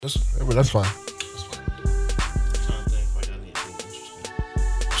That's fine.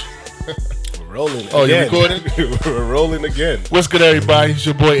 We're rolling. Oh, again. you recording? We're rolling again. What's good, everybody? It's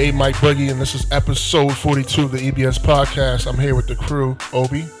your boy A. Mike Boogie, and this is episode 42 of the EBS Podcast. I'm here with the crew.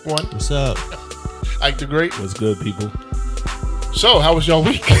 Obi, one. What's up? Ike the Great. What's good, people? So, how was your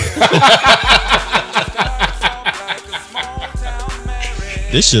week?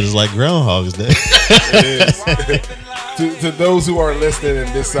 This shit is like Groundhog's Day. It is. To those who are listening, and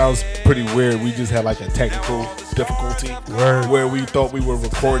this sounds pretty weird, we just had like a technical difficulty where we thought we were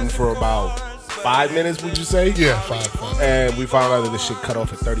recording for about 5 minutes, would you say? Yeah, five. And we found out that this shit cut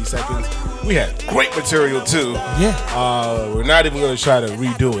off at 30 seconds. We had great material too. Yeah. We're not even going to try to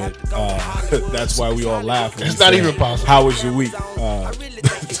redo it. That's why we all laugh. It's not even possible. How was your week?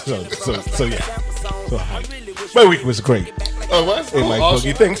 So yeah. So, my week was great. Oh, what? Hey, Mike Awesome.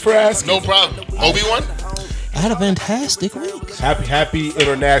 Boogie, thanks for asking. No problem. Obi-Wan? I had a fantastic week. Happy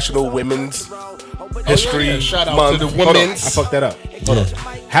International Women's History yeah. Shout out Month. to the Hold on, women's. I fucked that up. Hold on.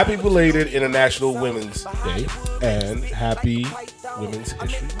 Happy belated International Women's Day and happy Women's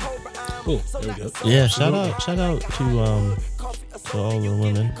History Month. Cool. There we go. Yeah, shout out to all the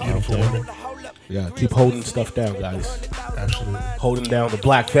women. Beautiful women. Yeah, keep holding stuff down, guys. Absolutely. Holding down the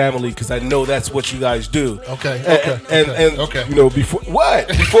black family, because I know that's what you guys do. Okay. And you know, before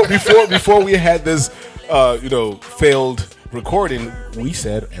we had this failed recording, we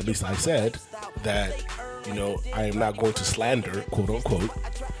said, at least I said, that I am not going to slander, quote unquote,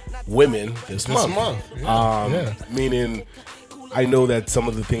 women this month. Yeah. Meaning, I know that some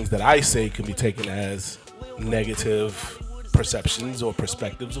of the things that I say can be taken as negative perceptions or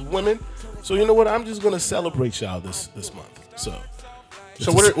perspectives of women. So you know what? I'm just going to celebrate y'all this month. So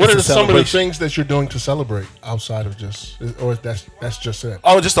what are some of the things that you're doing to celebrate outside of just, or that's just it?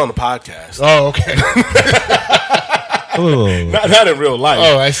 Oh, just on the podcast. Oh, okay. Not in real life.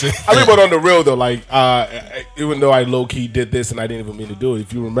 Oh, I see. I mean, but on the real though, like even though I low key did this and I didn't even mean to do it.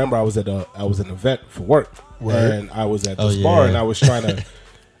 If you remember, I was at an event for work, and I was at this bar, and I was trying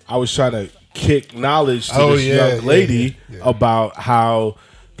to kick knowledge to this young lady about how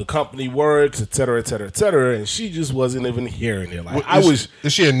the company works, et cetera, and she just wasn't even hearing it. Like is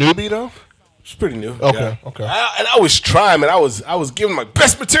she a newbie though? She's pretty new. Okay. And I was trying, and I was giving my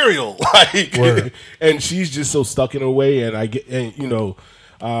best material, like, and she's just so stuck in her way. And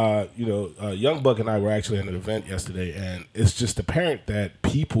Young Buck and I were actually at an event yesterday, and it's just apparent that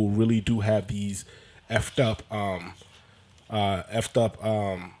people really do have these effed up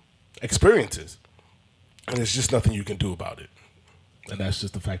experiences, and there's just nothing you can do about it. And that's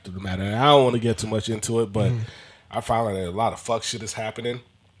just the fact of the matter. And I don't want to get too much into it, but I found that a lot of fuck shit is happening.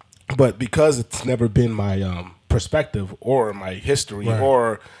 But because it's never been my perspective or my history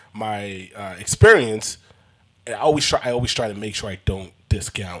or my experience, I always try to make sure I don't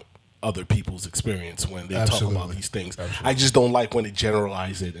discount other people's experience when they talk about these things. Absolutely. I just don't like when they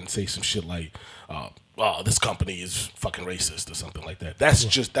generalize it and say some shit like, "Oh, this company is fucking racist" or something like that.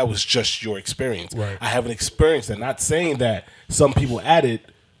 That was just your experience. Right. I have an experience. And not saying that some people at it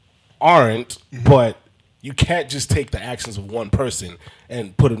aren't, but you can't just take the actions of one person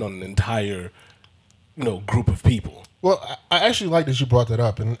and put it on an entire, group of people. Well, I actually like that you brought that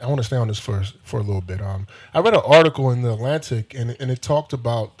up, and I want to stay on this for a little bit. I read an article in the Atlantic, and it talked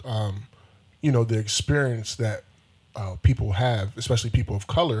about, the experience that people have, especially people of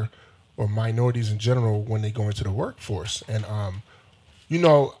color or minorities in general, when they go into the workforce. And,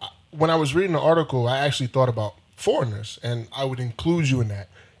 when I was reading the article, I actually thought about foreigners, and I would include you in that.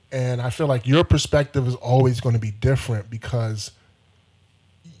 And I feel like your perspective is always going to be different because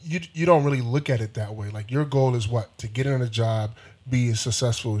you don't really look at it that way. Like, your goal is what? To get in a job, be as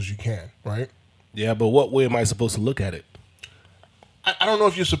successful as you can, right? Yeah, but what way am I supposed to look at it? I don't know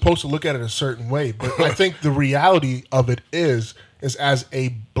if you're supposed to look at it a certain way, but I think the reality of it is as a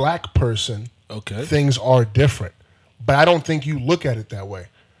black person, things are different. But I don't think you look at it that way.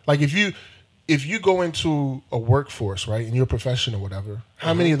 Like, if you go into a workforce, right, in your profession or whatever,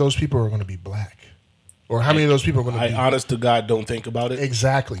 how many of those people are going to be black? Or how many of those people are going to be... honest to God, don't think about it.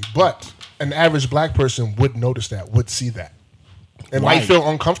 Exactly. But an average black person would notice that, would see that. And might feel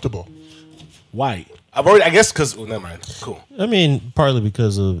uncomfortable. Why? I guess because... Well, never mind. Cool. I mean, partly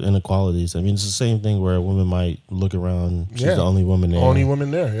because of inequalities. I mean, it's the same thing where a woman might look around, she's the only woman there. Only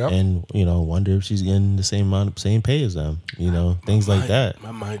woman there, yeah. And, wonder if she's getting the same pay as them, things like that.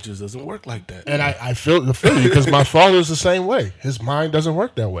 My mind just doesn't work like that. And I feel you because my father's the same way. His mind doesn't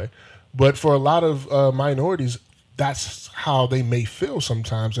work that way. But for a lot of minorities, that's how they may feel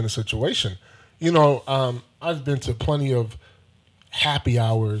sometimes in a situation. I've been to plenty of happy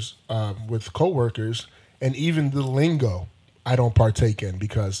hours with coworkers, and even the lingo I don't partake in,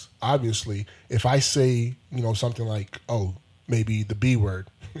 because obviously if I say, something like, oh, maybe the B word,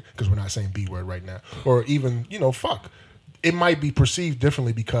 because we're not saying B word right now, or even, fuck, it might be perceived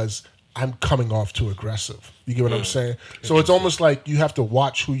differently because I'm coming off too aggressive. You get what I'm saying? So it's almost like you have to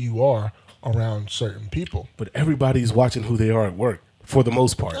watch who you are around certain people. But everybody's watching who they are at work for the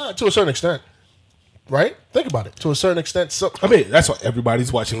most part. To a certain extent. Right? Think about it. To a certain extent. So, that's why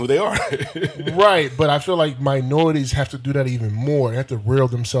everybody's watching who they are. Right. But I feel like minorities have to do that even more. They have to reel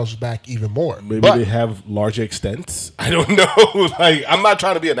themselves back even more. Maybe they have larger extents. I don't know. I'm not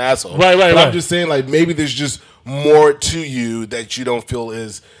trying to be an asshole. Right. I'm just saying, maybe there's just more to you that you don't feel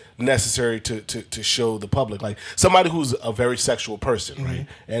is necessary to show the public. Like somebody who's a very sexual person, right?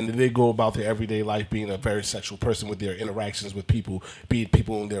 And they go about their everyday life being a very sexual person with their interactions with people, be it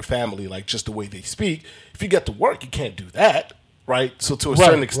people in their family, like just the way they speak. If you get to work, you can't do that, right? So to a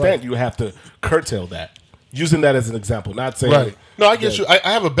certain extent, you have to curtail that. Using that as an example, not saying... Right. No, I get you. I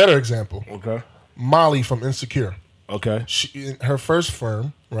have a better example. Okay. Molly from Insecure. Okay. She, in her first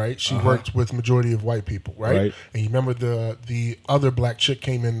firm, right? She worked with majority of white people, right? And you remember the other black chick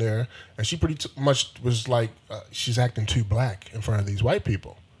came in there, and she pretty much was like, she's acting too black in front of these white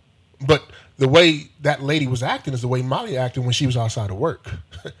people. But the way that lady was acting is the way Molly acted when she was outside of work.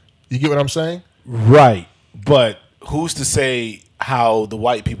 You get what I'm saying? Right. But who's to say how the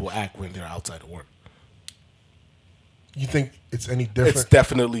white people act when they're outside of work? You think it's any different? It's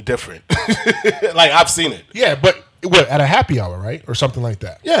definitely different. I've seen it. Yeah, but what, at a happy hour, right? Or something like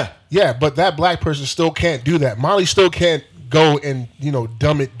that. Yeah. Yeah, but that black person still can't do that. Molly still can't go and,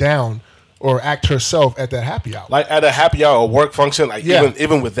 dumb it down or act herself at that happy hour. Like at a happy hour or work function,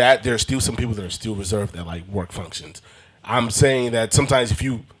 even with that, there's still some people that are still reserved at work functions. I'm saying that sometimes if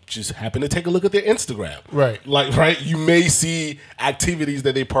you just happen to take a look at their Instagram, right, you may see activities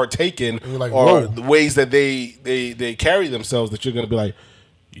that they partake in, or the ways that they carry themselves that you're going to be like,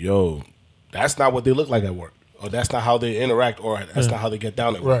 yo, that's not what they look like at work. Or that's not how they interact, or that's not how they get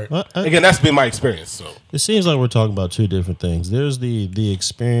down at work. Right. Again, that's been my experience. So it seems like we're talking about two different things. There's the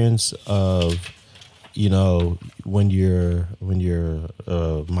experience of, when you're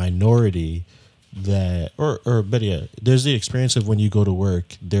a minority that, or better yet, there's the experience of when you go to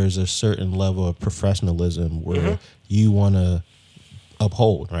work. There's a certain level of professionalism where you want to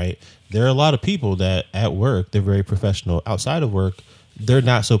uphold. Right. There are a lot of people that at work they're very professional. Outside of work, they're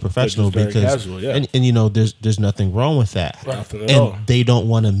not so professional because casual, and there's nothing wrong with that. Nothing at and all. They don't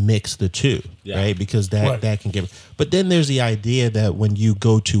want to mix the two, right? Because that can get. But then there's the idea that when you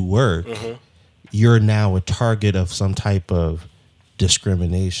go to work, you're now a target of some type of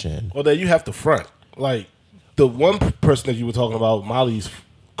discrimination. Well, then you have to front. Like the one person that you were talking about, Molly's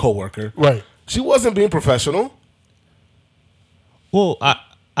coworker, right? She wasn't being professional. Well,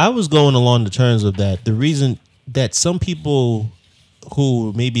 I was going along the terms of that. The reason that some people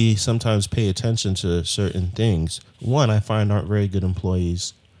who maybe sometimes pay attention to certain things, one, I find aren't very good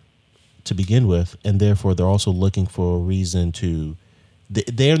employees to begin with, and therefore they're also looking for a reason to.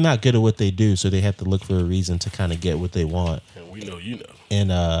 They're not good at what they do, so they have to look for a reason to kind of get what they want. And we know you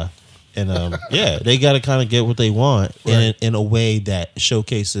know. And they got to kind of get what they want in a way that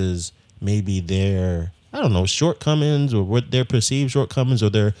showcases maybe their, I don't know, shortcomings or what their perceived shortcomings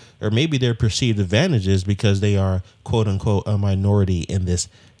or maybe their perceived advantages because they are quote unquote a minority in this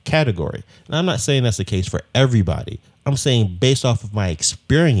category. And I'm not saying that's the case for everybody. I'm saying based off of my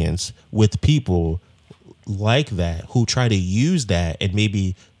experience with people like that who try to use that and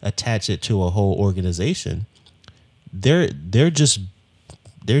maybe attach it to a whole organization, they're just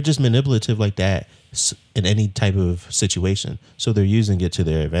manipulative like that in any type of situation. So they're using it to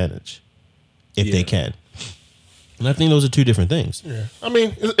their advantage if they can. And I think those are two different things. Yeah, I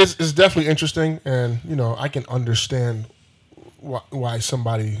mean, it's definitely interesting, and I can understand why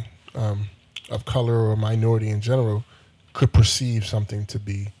somebody of color or minority in general could perceive something to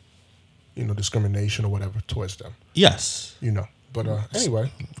be, discrimination or whatever towards them. Yes. But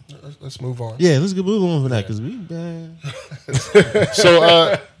anyway, let's move on. Yeah, let's move on from that because we bad.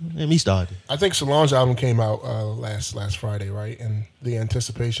 So, me started. I think Solange album came out last Friday, right? And the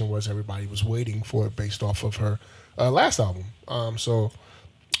anticipation was everybody was waiting for it based off of her last album. So,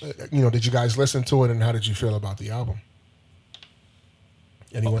 did you guys listen to it, and how did you feel about the album?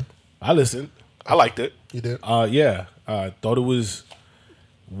 Anyone? I listened. I liked it. You did? Yeah. I thought it was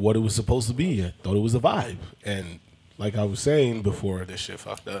what it was supposed to be. I thought it was a vibe. And like I was saying before, this shit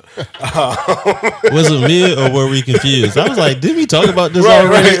fucked up. Was it me or were we confused? I was like, did we talk about this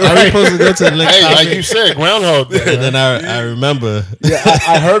already? Are we supposed to go to the next topic? Like you said, Groundhog Day. And then I remember. Yeah,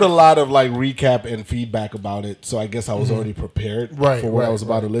 I heard a lot of like recap and feedback about it, so I guess I was already prepared for what I was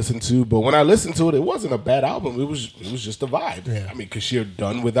about to listen to. But when I listened to it, it wasn't a bad album. It was just a vibe. Yeah. I mean, because you're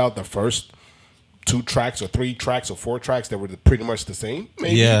done without the first 2 tracks or 3 tracks or 4 tracks that were pretty much the same.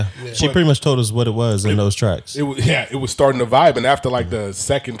 Maybe. Yeah. She pretty much told us what it was in those tracks. It was starting to vibe, and after like the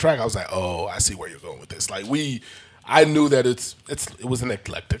second track, I was like, oh, I see where you're going with this. Like I knew that it was an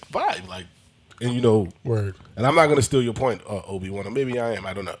eclectic vibe, like, and you know, Word. And I'm not gonna steal your point, Obi-Wan, or maybe I am,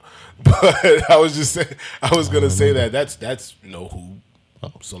 I don't know, but I was gonna say that that's you know who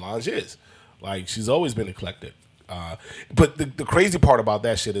Solange is. Like, she's always been eclectic. But the crazy part about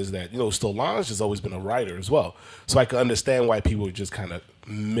that shit is that, you know, Solange has always been a writer as well. So I can understand why people were just kind of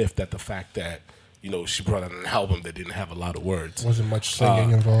miffed at the fact that, you know, she brought out an album that didn't have a lot of words. Wasn't much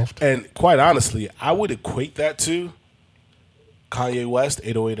singing involved. And quite honestly, I would equate that to Kanye West,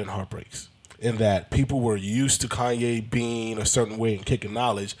 808 and Heartbreaks. In that people were used to Kanye being a certain way and kicking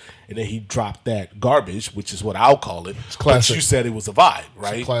knowledge, and then he dropped that garbage, which is what I'll call it. It's classic. But you said it was a vibe,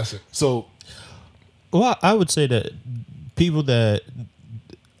 right? It's a classic. So... Well, I would say that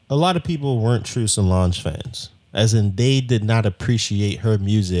a lot of people weren't true Solange fans, as in they did not appreciate her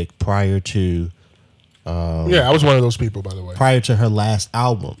music prior to. I was one of those people, by the way. Prior to her last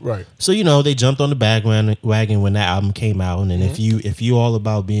album, right? So you know they jumped on the bandwagon when that album came out, and then if you all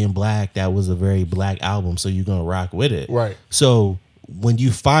about being black, that was a very black album, so you're gonna rock with it, right? So when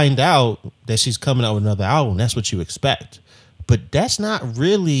you find out that she's coming out with another album, that's what you expect, but that's not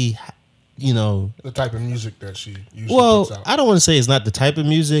really. You know, the type of music that she usually puts out. I don't want to say it's not the type of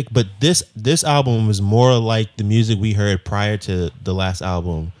music, but this album was more like the music we heard prior to the last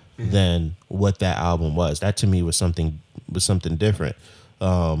album than what that album was. That to me was something different.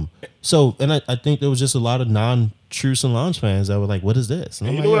 So, and I think there was just a lot of non-true Solange fans that were like, "What is this?" And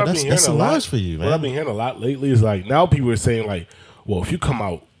I'm you like, know what that's Solange for you, man. What I've been hearing a lot lately is like, now people are saying like, well, if your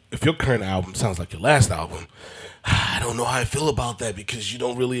current album sounds like your last album, I don't know how I feel about that, because you're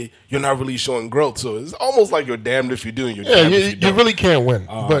not really showing growth. So it's almost like you're damned if you do and you're damned if you don't. You really can't win.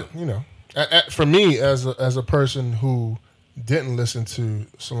 But you know, for me as a person who didn't listen to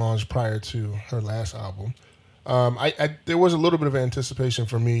Solange prior to her last album, there was a little bit of anticipation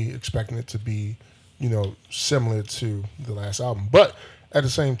for me expecting it to be, you know, similar to the last album. But at the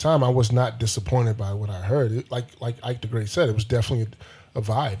same time, I was not disappointed by what I heard. Like Ike the Great said, it was definitely a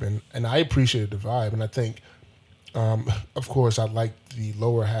vibe, and I appreciated the vibe, and I think. Of course, I liked the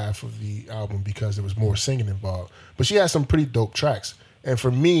lower half of the album because there was more singing involved. But she has some pretty dope tracks. And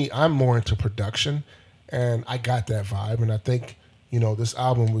for me, I'm more into production, and I got that vibe. And I think, you know, this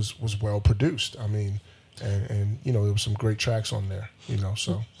album was well produced. I mean, and you know, there was some great tracks on there, you know,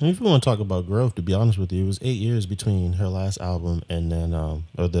 so. And if you want to talk about growth, to be honest with you, it was 8 years between her last album and then,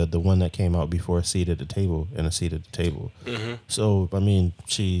 or the one that came out before A Seat at the Table and A Seat at the Table. Mm-hmm. So, I mean,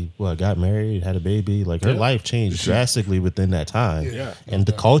 she, got married, had a baby, like her life changed drastically within that time. Yeah. And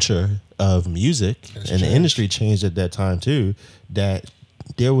the culture of music and the industry changed at that time too, that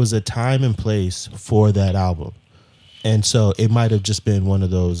there was a time and place for that album. And so it might have just been one of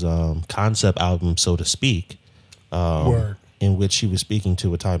those concept albums, so to speak, in which she was speaking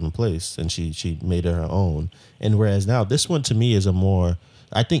to a time and place, and she made it her own. And whereas now this one to me is a more,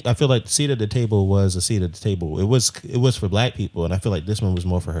 I feel like Seat at the Table was a seat at the table. It was for black people, and I feel like this one was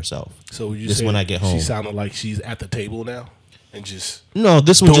more for herself. So you just when I get home, she sounded like she's at the table now. And just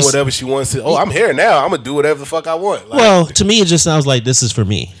this one doing whatever she wants to. Oh, I'm here now. I'm gonna do whatever the fuck I want. Like, well, to me, it just sounds like this is for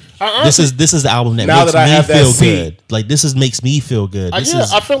me. This is the album that now makes that I have me feel that seat. good. Like makes me feel good. I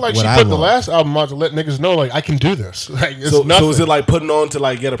feel like she put the last album out to let niggas know, like, I can do this. Like, it's so nothing. is it like putting on to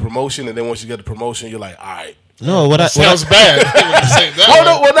like get a promotion, and then once you get the promotion, you're like, all right. No, sounds bad.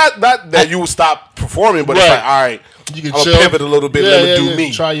 Not that you would stop performing, but it's like, all right, you can I'm gonna pivot a little bit. Let me do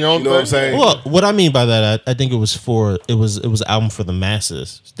me. Try your own thing. You know what I'm saying? Well, what I mean by that, I think it was an album for the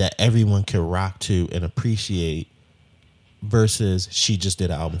masses that everyone could rock to and appreciate. Versus she just did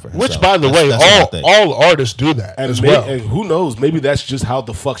an album for herself. Which, by the way, all artists do that as well. And who knows? Maybe that's just how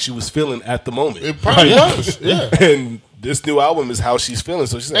the fuck she was feeling at the moment. It probably was. Yeah. And this new album is how she's feeling.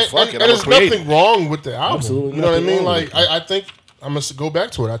 So she's like, fuck it. And there's nothing wrong with the album. Absolutely, you know what I mean? Like, I think I'm going to go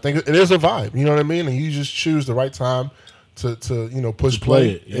back to it. I think it is a vibe. You know what I mean? And you just choose the right time to push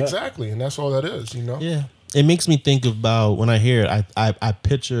play. It. Yeah. Exactly. And that's all that is, you know? Yeah. It makes me think about, when I hear it, I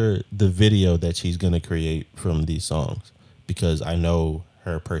picture the video that she's going to create from these songs. Because I know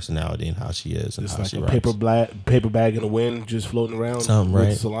her personality and how she is and it's how like she a writes. paper bag in the wind just floating around. Something, with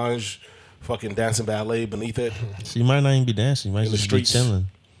right? Solange fucking dancing ballet beneath it. She might not even be dancing. She might In the just be streets. chilling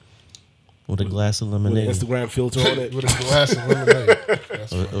with a glass of With an lemonade Instagram filter on it. With a glass of lemonade.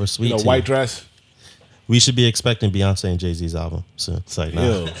 That's right. or sweet tea. White dress. We should be expecting Beyonce and Jay-Z's album soon. It's like,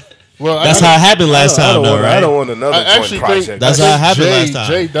 nah. Ew. Well, That's how it happened last time, though, right? I don't want another I joint actually project. think That's how it happened last time.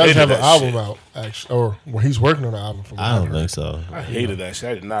 Jay does Hated have an that album shit. out, actually, or he's working on an album. From what I I've don't heard. think so. I hated that shit.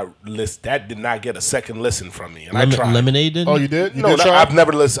 I did not list. That did not get a second listen from me, and I tried. Lemonade didn't? Oh, you did? You No, did no, try? I've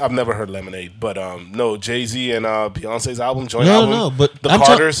never listened. I've never heard Lemonade, but no, Jay-Z and Beyonce's album, joint No, album. no, but the I'm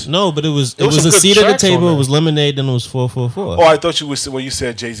Carters. no, but it was was a some good seat at the tracks on table. there. It was Lemonade, then it was 444. Oh, I thought you was when you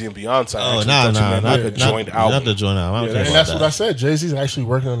said Jay-Z and Beyonce. I Oh, actually nah, thought you meant not like a joint album. Not the joint album. I don't Yeah, care And about that's that. what I said. Jay-Z's actually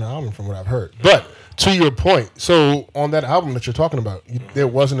working on an album, from what I've heard. But to your point, so on that album that you're talking about, there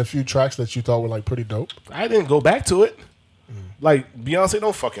wasn't a few tracks that you thought were like pretty dope. I didn't go back to it. Like Beyonce,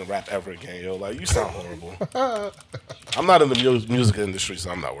 don't fucking rap ever again, yo. Like you sound horrible. I'm not in the music industry, so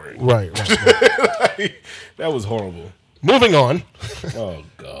I'm not worried. Right. Like, that was horrible. Moving on, Oh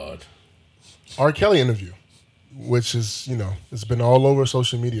God. R. Kelly interview, which is it's been all over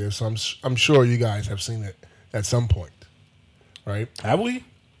social media, so I'm sure you guys have seen it at some point, right? Have we?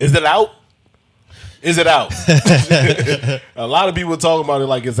 Is it out? Is it out? A lot of people talking about it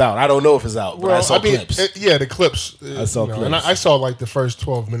like it's out. I don't know if it's out, but I saw clips. The clips. I saw clips. and I saw like the first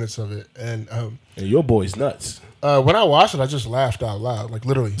 12 minutes of it, and And your boy's nuts. when I watched it, I just laughed out loud, like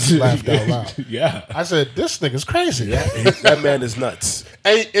literally laughed out loud. Yeah. I said, "This nigga's crazy." Yeah, that man is nuts.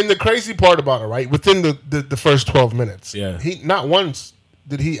 And the crazy part about it, right? Within the first 12 minutes, Yeah. he not once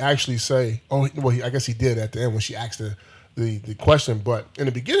did he actually say, "Oh, well." I guess he did at the end when she asked the question. But in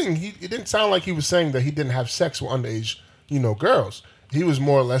the beginning, it didn't sound like he was saying that he didn't have sex with underage, girls. He was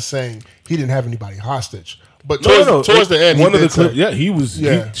more or less saying he didn't have anybody hostage. But towards the end, one he of the did say- clips, yeah, he was.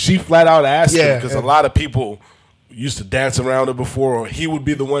 Yeah. She flat out asked him Yeah, because a and- lot of people used to dance around her before, or he would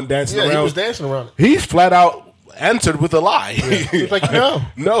be the one dancing Yeah, around. he was dancing around it. He flat out answered with a lie. He was like, "No."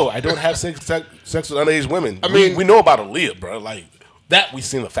 No, I don't have sex with underage women. I mean- we know about Aaliyah, bro. Like that, we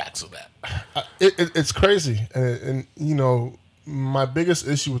seen the facts of that. It's crazy, and my biggest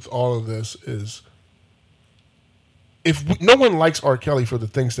issue with all of this is no one likes R. Kelly for the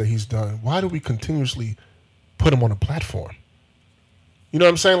things that he's done, why do we continuously put him on a platform? You know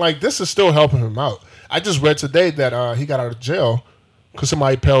what I'm saying? Like, this is still helping him out. I just read today that he got out of jail because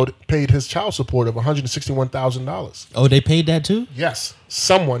somebody paid his child support of $161,000. Oh, they paid that too? Yes,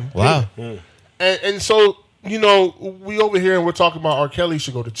 someone. Wow. Paid. And so, we over here and we're talking about R. Kelly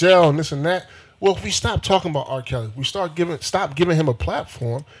should go to jail and this and that. Well, if we stop talking about R. Kelly, we stop giving him a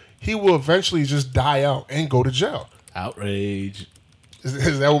platform, he will eventually just die out and go to jail. Outrage.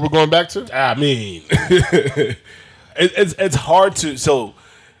 Is that what we're going back to? I mean, it's hard to. So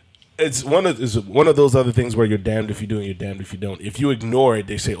it's one of those other things where you're damned if you do and you're damned if you don't. If you ignore it,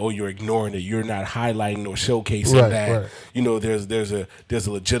 they say, "Oh, you're ignoring it. You're not highlighting or showcasing that." Right. There's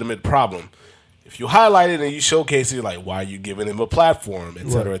a legitimate problem. If you highlight it and you showcase it, you're like, why are you giving him a platform, et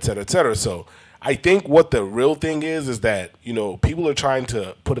cetera, et cetera, et cetera. So I think what the real thing is that people are trying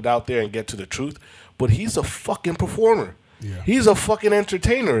to put it out there and get to the truth, but he's a fucking performer. Yeah. He's a fucking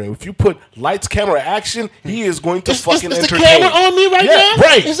entertainer. And if you put lights, camera, action, he is going to fucking is entertain. the camera on me right now?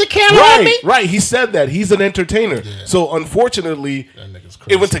 Right. Is the camera right, on me? Right. He said that. He's an entertainer. Yeah. So unfortunately, That nigga's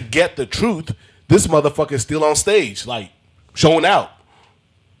crazy. even to get the truth, this motherfucker is still on stage, like showing out.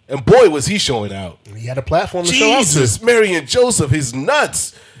 And boy, was he showing out. He had a platform to show out to. Jesus, Mary and Joseph, he's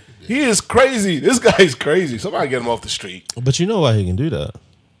nuts. He is crazy. This guy's crazy. Somebody get him off the street. But you know why he can do that?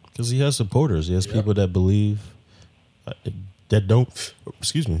 Because he has supporters. He has people that believe that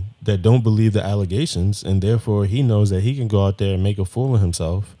don't believe the allegations, and therefore he knows that he can go out there and make a fool of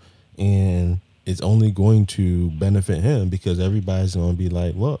himself, and it's only going to benefit him because everybody's going to be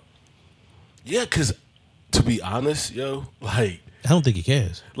like, "Look." Yeah, because to be honest, like I don't think he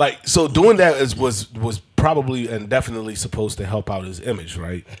cares. Like, so doing that was probably and definitely supposed to help out his image,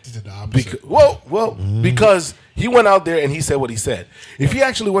 right? He did the opposite. Because he went out there and he said what he said. If he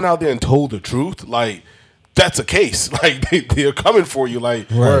actually went out there and told the truth, like, that's a case. Like, they're coming for you. Like,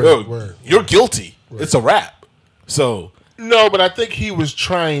 Word. You're guilty. It's a wrap. So No, but I think he was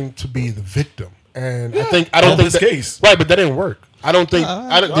trying to be the victim, and I don't help think his that, case. Right, but that didn't work. I don't think. Did you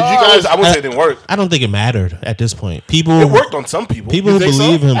I guys? would say it didn't work. I don't think it mattered at this point. People, It worked on some people. people You who think so?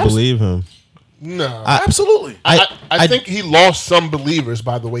 believe him believe him. No, Absolutely. I think he lost some believers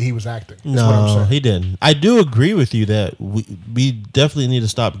by the way he was acting. Is what I'm No, saying. he didn't. I do agree with you that we definitely need to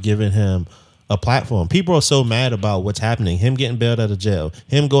stop giving him a platform. People are so mad about what's happening. Him getting bailed out of jail.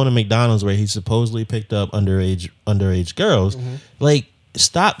 Him going to McDonald's where he supposedly picked up underage girls. Like,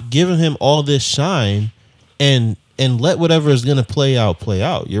 stop giving him all this shine and and let whatever is going to play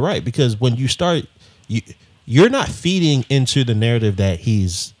out. You're right, because when you start, you're not feeding into the narrative that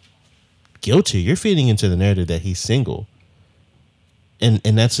he's guilty. You're feeding into the narrative that he's single, and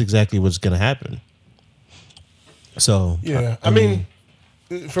that's exactly what's going to happen. So yeah, I mean,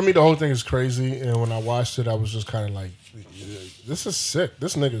 for me, the whole thing is crazy. And when I watched it, I was just kind of like, "This is sick.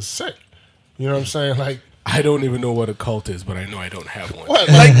 This nigga's sick." You know what I'm saying? Like, I don't even know what a cult is, but I know I don't have one. What?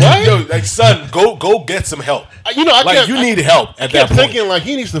 Like, what? Yo, like, son, go get some help. You need help at that point. Thinking like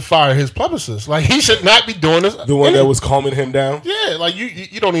he needs to fire his publicist. Like, he should not be doing this. The one that was calming him down. Yeah, like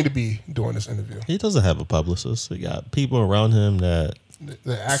you don't need to be doing this interview. He doesn't have a publicist. He got people around him that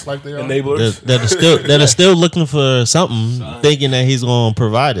act like they are enablers that are still looking for something, thinking that he's going to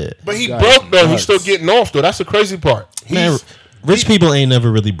provide it. But he broke though. He's still getting off though. That's the crazy part. Rich people ain't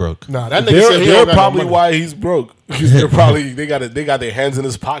never really broke. Nah, that nigga said they're probably why he's broke. They're probably they got their hands in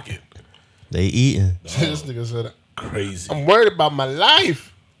his pocket. They eating. This nigga said crazy. I'm worried about my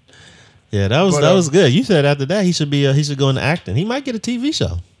life. Yeah, that was good. You said after that he should go into acting. He might get a TV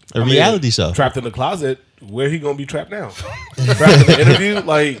show, reality show. Trapped in the closet. Where he gonna be trapped now? Trapped in the interview?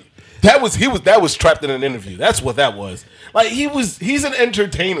 Like that was trapped in an interview. That's what that was. Like he's an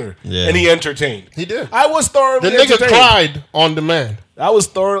entertainer, and he entertained. He did. I was thoroughly the nigga cried on demand. I was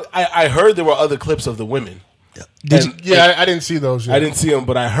thoroughly. I heard there were other clips of the women. I didn't see those yet. I didn't see them,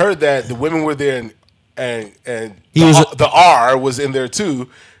 but I heard that the women were there, and the R was in there too.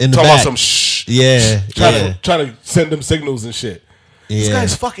 In the talking back. about some shh. Yeah, trying to send them signals and shit. Yeah. This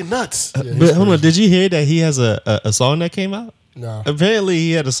guy's fucking nuts. But hold on, did you hear that he has a song that came out? No. Apparently,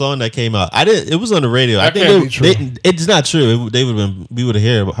 he had a song that came out. It was on the radio. That can't be true. It's not true. We would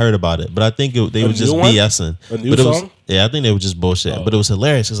have heard about it, but I think they were just BSing. A new song? I think they were just bullshit. But it was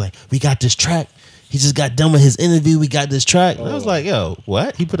hilarious. It was like, we got this track. He just got done with his interview. We got this track. And I was like, yo,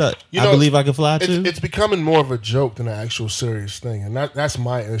 what? He put out, I Believe I Can Fly too? It's becoming more of a joke than an actual serious thing. And that's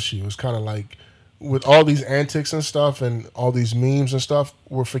my issue. It's kind of like, with all these antics and stuff and all these memes and stuff,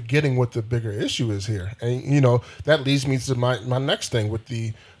 we're forgetting what the bigger issue is here. And, that leads me to my next thing with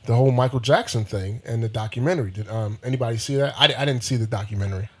the whole Michael Jackson thing and the documentary. Did anybody see that? I didn't see the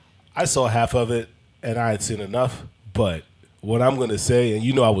documentary. I saw half of it, and I had seen enough. But what I'm going to say,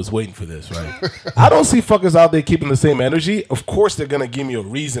 and I was waiting for this, right? I don't see fuckers out there keeping the same energy. Of course, they're going to give me a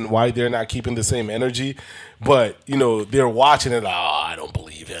reason why they're not keeping the same energy. But, they're watching it, I don't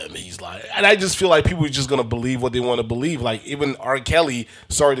believe him. He's like, and I just feel like people are just going to believe what they want to believe. Like, even R. Kelly,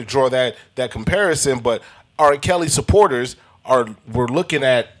 sorry to draw that comparison, but R. Kelly supporters were looking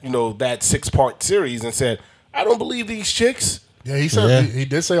at, that 6-part series and said, I don't believe these chicks. Yeah, he said he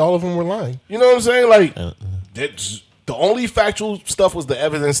did say all of them were lying. You know what I'm saying? Like, the only factual stuff was the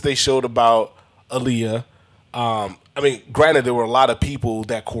evidence they showed about Aaliyah. Granted, there were a lot of people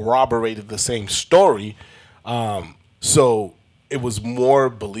that corroborated the same story, so it was more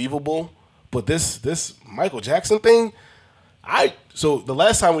believable. But this Michael Jackson thing, so the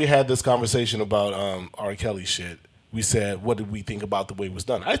last time we had this conversation about R. Kelly shit, we said, what did we think about the way it was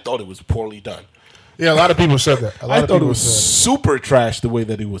done? I thought it was poorly done. Yeah, a lot of people said that. I thought it was super trash the way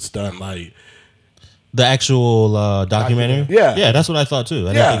that it was done. Like the actual documentary? Yeah, that's what I thought too.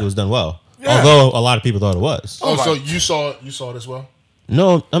 I didn't think it was done well. Yeah. Although a lot of people thought it was. So you saw it as well?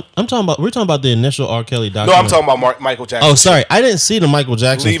 No, we're talking about the initial R. Kelly documentary. No, I'm talking about Michael Jackson. Oh, sorry, I didn't see the Michael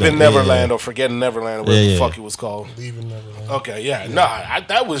Jackson. Leaving Neverland or Forgetting Neverland, or whatever the fuck it was called. Leaving Neverland. Okay,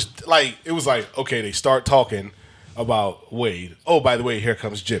 that was like, it was like, okay, they start talking about Wade. Oh, by the way, here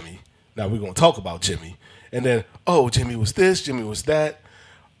comes Jimmy. Now we're gonna talk about Jimmy, and then Jimmy was this, Jimmy was that.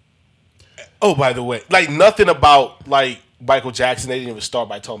 Oh, by the way, like nothing about like Michael Jackson. They didn't even start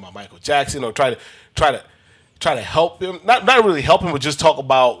by talking about Michael Jackson or try to help him. Not really help him, but just talk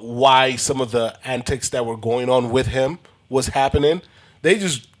about why some of the antics that were going on with him was happening. They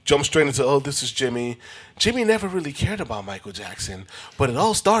just jumped straight into, this is Jimmy. Jimmy never really cared about Michael Jackson, but it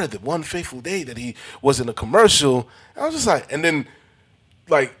all started the one fateful day that he was in a commercial. I was just like, and then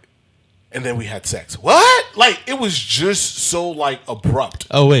we had sex. What? Like, it was just so like abrupt.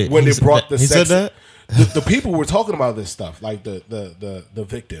 Oh wait, when they brought the he sex. said that? The people were talking about this stuff, like the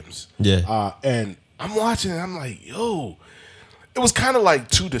victims. Yeah. And I'm watching it, I'm like, yo, it was kind of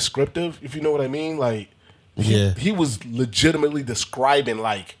like too descriptive, if you know what I mean. Like, he was legitimately describing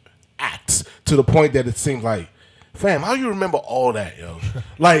like acts to the point that it seemed like, fam, how you remember all that, yo?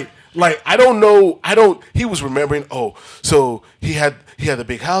 like I don't know. He was remembering. So he had the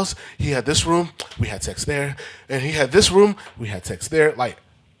big house. He had this room. We had sex there, and he had this room. We had sex there. Like,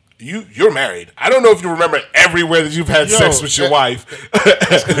 you're married. I don't know if you remember everywhere that you've had sex with your wife.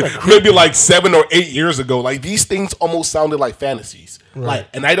 Maybe like 7 or 8 years ago. Like these things almost sounded like fantasies. Right. Like,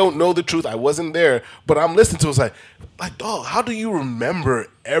 and I don't know the truth. I wasn't there, but I'm listening to it. It's like, dog, how do you remember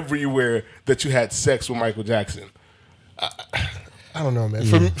everywhere that you had sex with Michael Jackson? I don't know,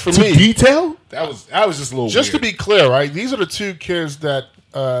 man. For To me, detail? That was just a little just weird. to be clear, right? These are the two kids that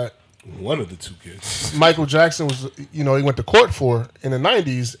One of the two kids. Michael Jackson was, he went to court for in the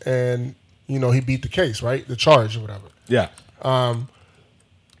 90s, and, he beat the case, right? The charge or whatever. Yeah. And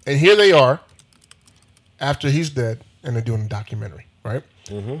here they are after he's dead, and they're doing a documentary, right?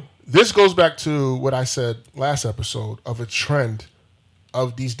 Mm-hmm. This goes back to what I said last episode of a trend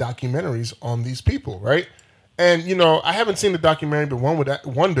of these documentaries on these people, right? And, I haven't seen the documentary, but one would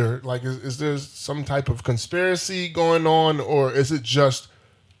wonder, like, is there some type of conspiracy going on, or is it just,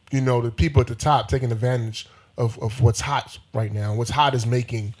 the people at the top taking advantage of what's hot right now? What's hot is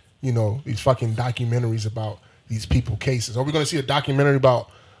making, these fucking documentaries about these people cases. Are we going to see a documentary about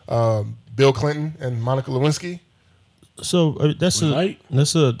Bill Clinton and Monica Lewinsky? So that's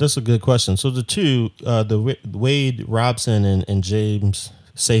a good question. So the two, the Wade Robson and James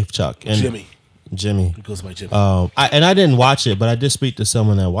Safechuck and Jimmy. It goes by Jimmy. I didn't watch it, but I did speak to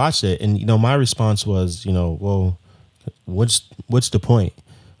someone that watched it, and my response was, well, what's the point?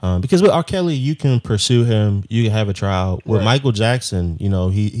 Because with R. Kelly, you can pursue him, you can have a trial. With Michael Jackson,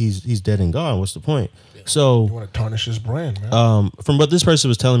 he's dead and gone. What's the point? Yeah. So you want to tarnish his brand, man. From what this person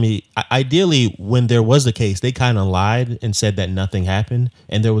was telling me, ideally, when there was a case, they kind of lied and said that nothing happened,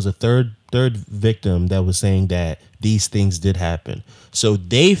 and there was a third victim that was saying that these things did happen. So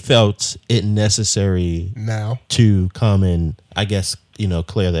they felt it necessary now to come and, I guess,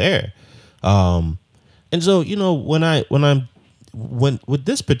 clear the air. And so, when with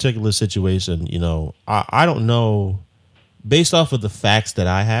this particular situation, I don't know, based off of the facts that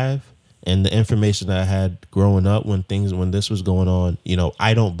I have and the information that I had growing up when this was going on,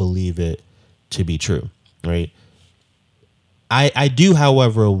 I don't believe it to be true, right? I do,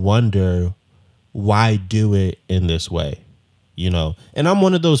 however, wonder why do it in this way, And I'm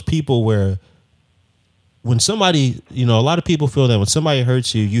one of those people where when somebody, a lot of people feel that when somebody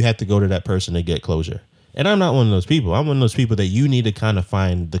hurts you, you have to go to that person to get closure. And I'm not one of those people. I'm one of those people that you need to kind of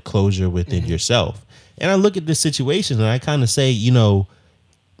find the closure within yourself. And I look at this situation and I kind of say,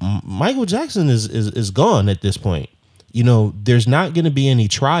 Michael Jackson is gone at this point. There's not going to be any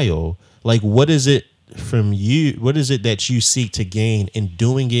trial. Like, what is it from you? What is it that you seek to gain in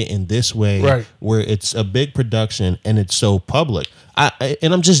doing it in this way, right, where it's a big production and it's so public?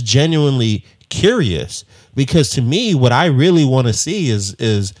 And I'm just genuinely curious, because to me, what I really want to see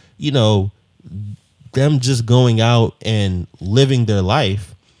is them just going out and living their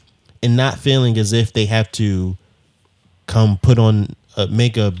life and not feeling as if they have to come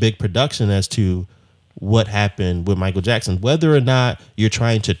make a big production as to what happened with Michael Jackson, whether or not you're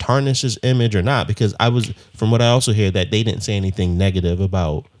trying to tarnish his image or not. Because from what I also hear, that they didn't say anything negative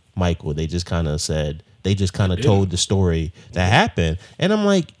about Michael. They just kind of told the story that happened. And I'm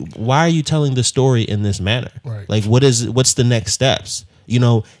like, why are you telling the story in this manner? Right. Like, what's the next steps?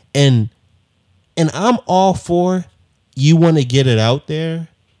 And I'm all for, you want to get it out there,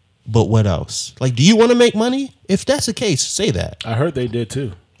 but what else? Like, do you want to make money? If that's the case, say that. I heard they did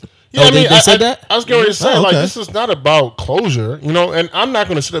too. Yeah, they said that? I was going to say, okay. this is not about closure, and I'm not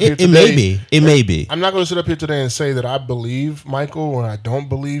going to sit up here today. It may be. I'm not going to sit up here today and say that I believe Michael or I don't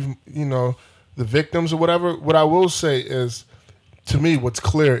believe, the victims or whatever. What I will say is, to me, what's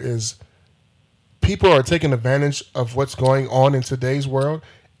clear is people are taking advantage of what's going on in today's world,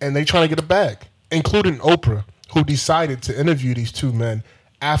 and they trying to get a bag, including Oprah, who decided to interview these two men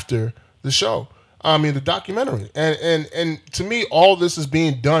after the show. The documentary. And to me, all this is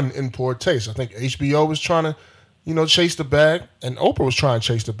being done in poor taste. I think HBO was trying to, chase the bag, and Oprah was trying to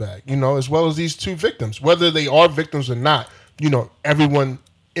chase the bag, as well as these two victims. Whether they are victims or not, everyone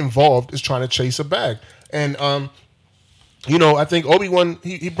involved is trying to chase a bag. And, I think Obi-Wan,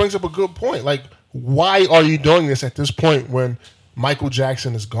 he brings up a good point. Like, why are you doing this at this point when Michael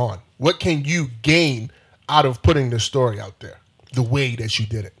Jackson is gone? What can you gain out of putting this story out there the way that you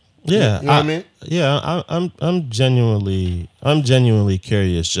did it? Yeah, you know what I mean? Yeah, I'm genuinely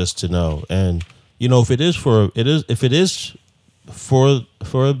curious just to know. And if it is for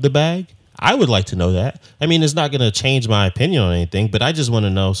the bag, I would like to know that. I mean, it's not going to change my opinion on anything, but I just want to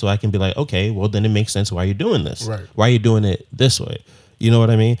know so I can be like, okay, well then it makes sense why you're doing this. Right. Why are you doing it this way? You know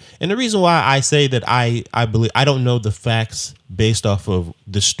what I mean? And the reason why I say that I believe, I don't know the facts based off of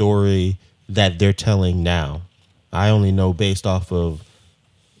the story that they're telling now. I only know based off of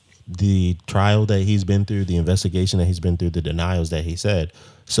the trial that he's been through, the investigation that he's been through, the denials that he said.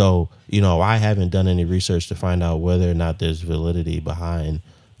 So, I haven't done any research to find out whether or not there's validity behind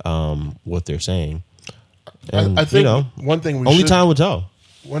what they're saying. And, I think one thing time will tell.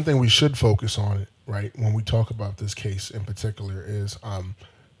 One thing we should focus on it, right, when we talk about this case in particular is,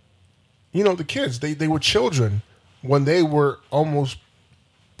 the kids, they were children when they were almost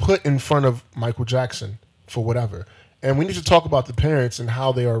put in front of Michael Jackson for whatever. And we need to talk about the parents and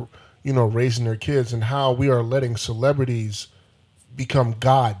how they are, raising their kids and how we are letting celebrities become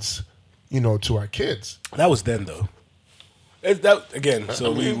gods, to our kids. That was then, though.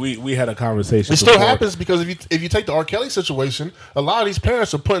 We had a conversation. It still happens because if you take the R. Kelly situation, a lot of these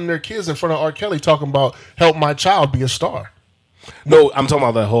parents are putting their kids in front of R. Kelly talking about help my child be a star. No, I'm talking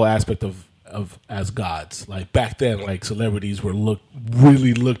about the whole aspect of as gods. Like back then, like celebrities were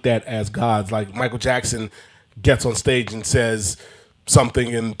really looked at as gods. Like Michael Jackson gets on stage and says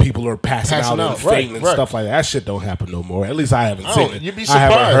something and people are passing out and fainting and stuff like that. That shit don't happen no more. At least I haven't seen it. You'd be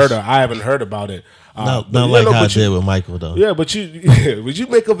surprised. I haven't heard about it. Not like how I did with Michael, though. Yeah, but you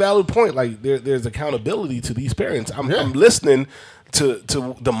make a valid point. Like there's accountability to these parents. I'm listening to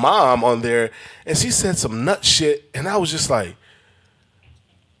the mom on there, and she said some nut shit, and I was just like,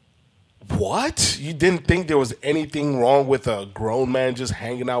 what? You didn't think there was anything wrong with a grown man just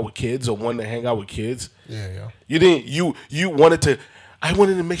hanging out with kids or wanting to hang out with kids? Yeah. You didn't. You wanted to. I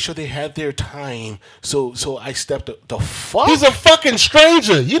wanted to make sure they had their time, so I stepped up. The fuck? He's a fucking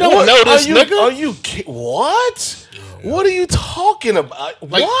stranger. You don't know this nigga. Are you what? Yeah. What are you talking about?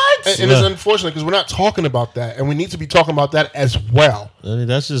 What? And it's unfortunate because we're not talking about that, and we need to be talking about that as well. I mean,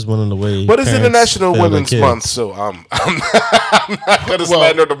 that's just one of the ways. But it's International Women's Month, so I'm not gonna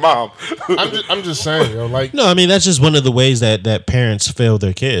slander the mom. I'm just saying, no, I mean that's just one of the ways that parents fail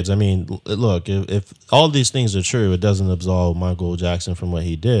their kids. I mean, look, if all these things are true, it doesn't absolve Michael Jackson from what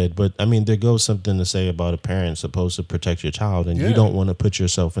he did. But I mean, there goes something to say about a parent supposed to protect your child, and you don't want to put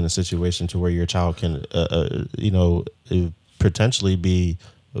yourself in a situation to where your child can, potentially be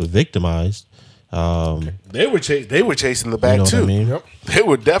victimized. They were chasing the bag too. I mean? Yep. They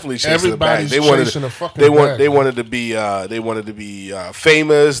were definitely chasing the bag. They wanted to be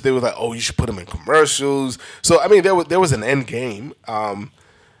famous. They were like, oh, you should put them in commercials. So I mean, there was an end game.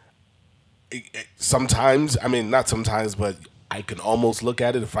 Sometimes, I mean, not sometimes, but I can almost look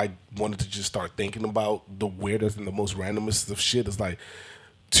at it if I wanted to just start thinking about the weirdest and the most randomest of shit. It's like,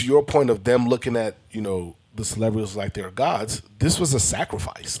 to your point of them looking at, the celebrities like they're gods, this was a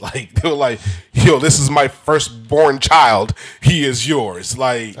sacrifice. Like, they were like, this is my firstborn child. He is yours.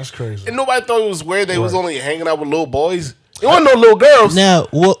 Like, that's crazy. And nobody thought it was weird. They was only hanging out with little boys. There wasn't no little girls. Now,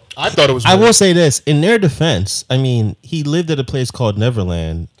 I thought it was weird. I will say this. In their defense, I mean, he lived at a place called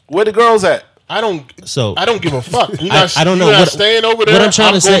Neverland. Where the girls at? I don't give a fuck. I don't know. You're not staying over there. What I'm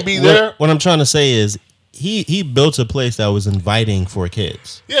trying to say, be there. What I'm trying to say is, he built a place that was inviting for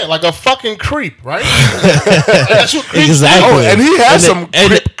kids. Yeah, like a fucking creep, right? That's what creeps exactly. Oh, and he has some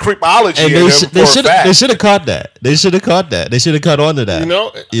creepology. And they should have caught that. They should have caught that. They should have caught on to that.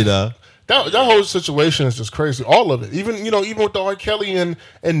 That whole situation is just crazy. All of it. Even with the R. Kelly and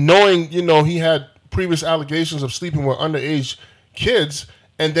knowing, he had previous allegations of sleeping with underage kids,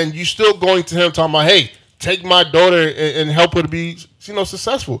 and then you still going to him talking about, hey, take my daughter and help her to be,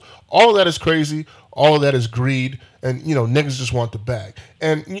 successful. All of that is crazy. All of that is greed, and niggas just want the bag.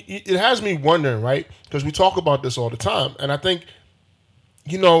 And it has me wondering, right? Because we talk about this all the time, and I think,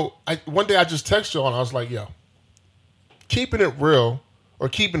 one day I just texted you and I was like, yo, keeping it real or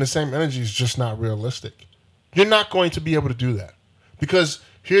keeping the same energy is just not realistic. You're not going to be able to do that because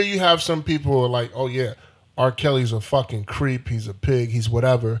here you have some people who are like, oh yeah, R. Kelly's a fucking creep, he's a pig, he's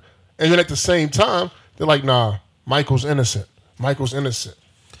whatever, and then at the same time they're like, nah, Michael's innocent.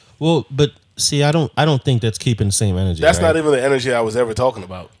 Well, but see, I don't think that's keeping the same energy. That's not even the energy I was ever talking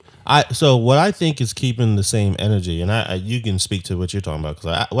about. So what I think is keeping the same energy, and you can speak to what you're talking about,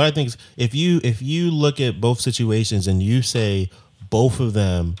 because what I think is if you look at both situations and you say both of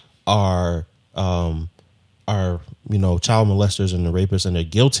them are child molesters and the rapists and they're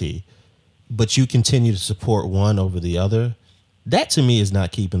guilty, but you continue to support one over the other, that to me is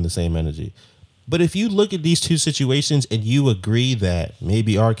not keeping the same energy. But if you look at these two situations and you agree that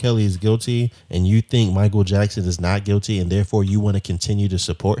maybe R. Kelly is guilty and you think Michael Jackson is not guilty and therefore you want to continue to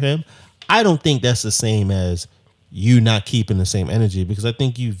support him, I don't think that's the same as you not keeping the same energy, because I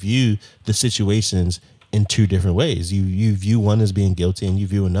think you view the situations in two different ways. You view one as being guilty and you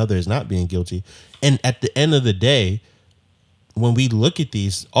view another as not being guilty. And at the end of the day, when we look at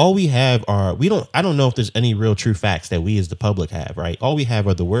these, all we have are, I don't know if there's any real true facts that we as the public have, right? All we have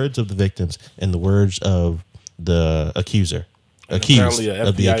are the words of the victims and the words of the accuser. accused apparently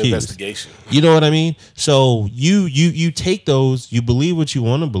of the FBI accused. investigation. You know what I mean? So you take those, you believe what you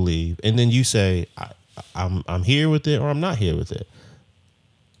want to believe, and then you say, I'm here with it or I'm not here with it.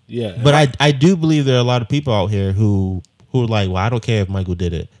 Yeah, But I do believe there are a lot of people out here who are like, well, I don't care if Michael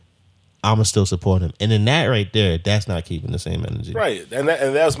did it. I'm gonna still support him. And in that right there, that's not keeping the same energy. right. And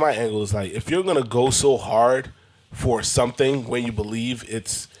that's my angle. Is like, if you're gonna go so hard for something when you believe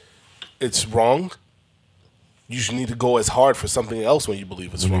it's wrong, you should need to go as hard for something else when you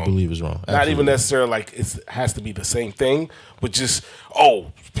believe it's When wrong. you believe it's wrong. Not even Absolutely. necessarily like it has to be the same thing, but just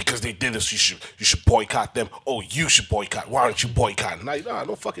because they did this, you should boycott them. Oh, you should boycott. Why aren't you boycotting? Like, nah,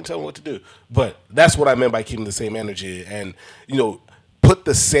 don't fucking tell me what to do. But that's what I meant by keeping the same energy, and put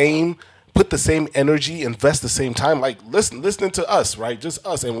the same energy, invest the same time. Like listening to us, right? Just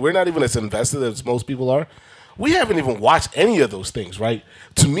us, and we're not even as invested as most people are. We haven't even watched any of those things, right?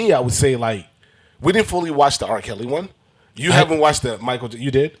 To me, I would say like we didn't fully watch the R. Kelly one. You haven't watched the Michael. You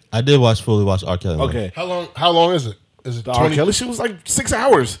did? I did fully watch R. Kelly. Okay. How long is it? Is it The R. Kelly shit was like 6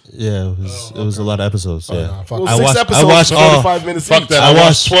 hours. Yeah, it was a lot of episodes. Yeah. nah, fuck It was that. 6 episodes, I watched 45 minutes Fuck each. that. I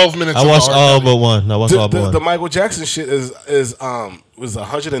watched 12 minutes. I of watched R. all Kelly. but one. I watched all but one. The Michael Jackson shit was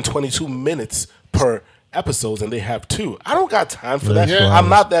 122 minutes per episodes, and they have 2. I don't got time for that. Yeah. I'm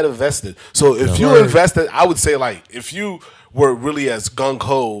not that invested. So if you Word. invested, I would say like if you were really as gung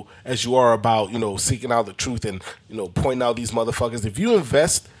ho as you are about seeking out the truth and pointing out these motherfuckers, if you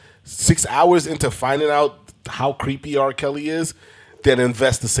invest 6 hours into finding out how creepy R. Kelly is, then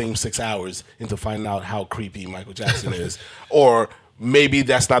invest the same 6 hours into finding out how creepy Michael Jackson is. Or maybe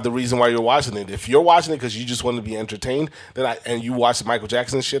that's not the reason why you're watching it. If you're watching it because you just want to be entertained, and you watch Michael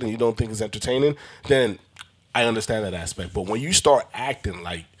Jackson shit and you don't think it's entertaining, then I understand that aspect. But when you start acting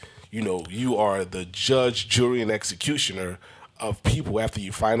like you are the judge, jury, and executioner of people after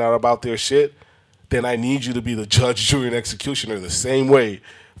you find out about their shit, then I need you to be the judge, jury, and executioner the same way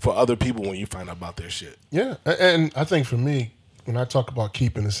for other people when you find out about their shit. Yeah, and I think for me, when I talk about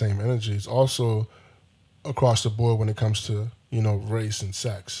keeping the same energy, it's also across the board when it comes to race and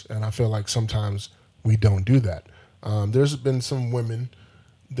sex. And I feel like sometimes we don't do that. There's been some women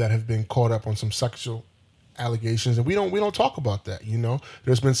that have been caught up on some sexual allegations, and we don't talk about that.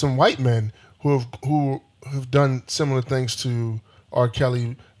 There's been some white men who have done similar things to R.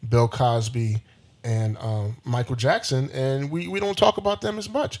 Kelly, Bill Cosby, and Michael Jackson, and we don't talk about them as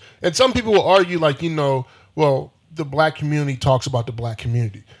much. And some people will argue like, well, the black community talks about the black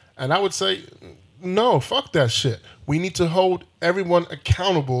community. And I would say, no, fuck that shit. We need to hold everyone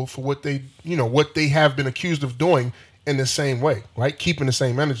accountable for what they have been accused of doing in the same way, right? Keeping the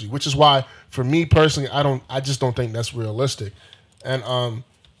same energy, which is why for me personally, I just don't think that's realistic. And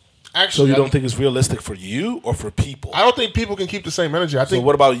actually, So you don't think it's realistic for you or for people? I don't think people can keep the same energy. I So think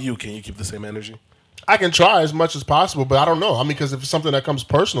what about you? Can you keep the same energy? I can try as much as possible, but I don't know. I mean, because if it's something that comes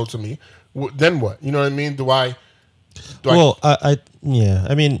personal to me, then what? You know what I mean? Well, I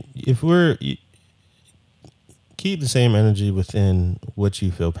mean, if keep the same energy within what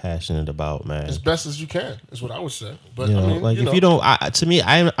you feel passionate about, man. as best as you can is what I would say. But You know, I mean, like if you don't, to me,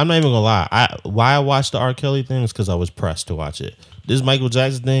 I'm not even gonna lie. Why I watched the R. Kelly thing is because I was pressed to watch it. This Michael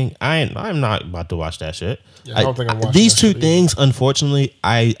Jackson thing, I'm not about to watch that shit. Yeah, I don't think I'm watching these that two shit either. things. Unfortunately,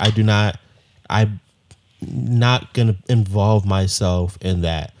 I'm not gonna involve myself in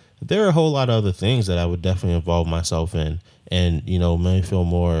that. There are a whole lot of other things that I would definitely involve myself in, and may feel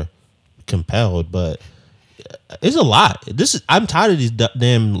more compelled, but. It's a lot. I'm tired of these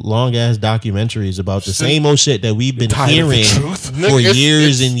damn long ass documentaries about the same old shit that we've been hearing for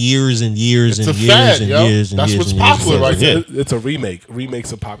years and years and years and years and years and That's years. what's and popular years right and there. years. It's a remake.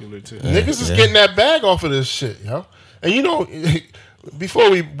 Remakes are popular too. Niggas is getting that bag off of this shit, yo. And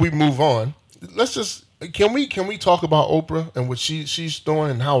before we move on, let's just can we talk about Oprah and what she's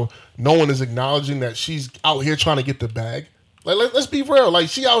doing and how no one is acknowledging that she's out here trying to get the bag. Like let's be real. Like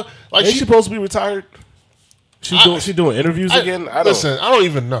she out like Ain't she supposed to be retired? She doing interviews again? I don't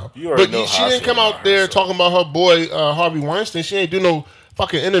even know. You already But know she how I didn't feel come about out there her, so. talking about her boy Harvey Weinstein. She ain't do no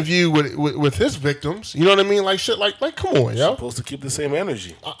fucking interview with his victims. You know what I mean? Like shit. Like come on, yo. supposed to keep the same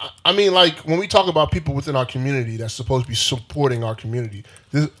energy. I mean, like when we talk about people within our community that's supposed to be supporting our community,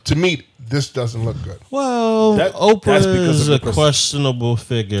 to me, this doesn't look good. Well, That's Oprah because is of a the person. questionable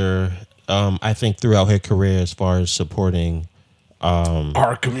figure. I think throughout her career, as far as supporting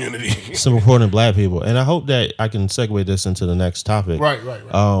Our community. supporting black people, and I hope that I can segue this into the next topic. Right.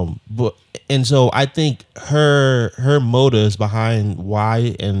 And so I think her motives behind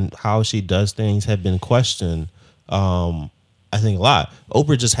why and how she does things have been questioned. I think a lot.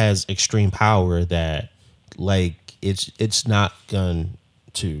 Oprah just has extreme power that, like, it's not going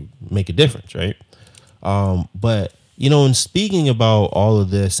to make a difference, right? But in speaking about all of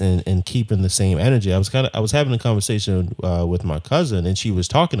this and keeping the same energy, I was having a conversation with my cousin, and she was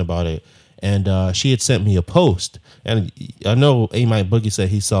talking about it, and she had sent me a post, and I know A. Mike Boogie said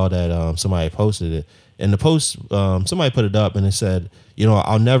he saw that somebody posted it, and the post somebody put it up, and it said,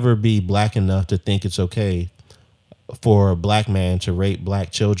 I'll never be black enough to think it's okay for a black man to rape black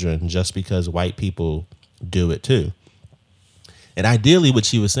children just because white people do it too. And ideally, what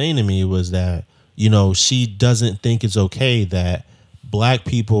she was saying to me was that, she doesn't think it's okay that black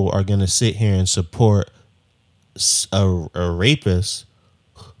people are going to sit here and support a rapist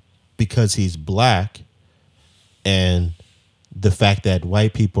because he's black, and the fact that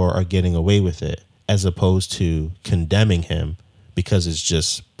white people are getting away with it, as opposed to condemning him because it's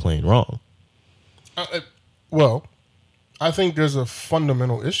just plain wrong. Well, I think there's a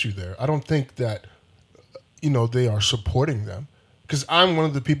fundamental issue there. I don't think that, they are supporting them. Because I'm one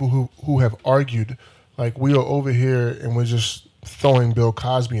of the people who have argued, like, we are over here and we're just throwing Bill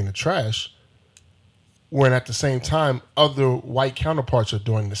Cosby in the trash, when at the same time, other white counterparts are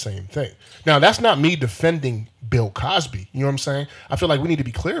doing the same thing. Now, that's not me defending Bill Cosby. You know what I'm saying? I feel like we need to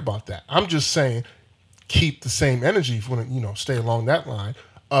be clear about that. I'm just saying keep the same energy if you want to, stay along that line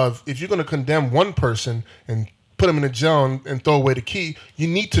of, if you're going to condemn one person and put them in a jail and throw away the key, you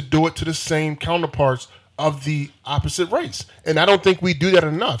need to do it to the same counterparts of the opposite race. And I don't think we do that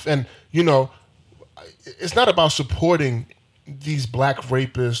enough. And, it's not about supporting these black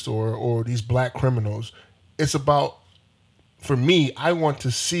rapists or these black criminals. It's about, for me, I want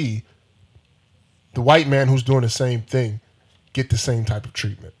to see the white man who's doing the same thing get the same type of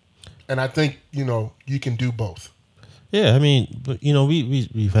treatment. And I think, you can do both. Yeah, I mean, but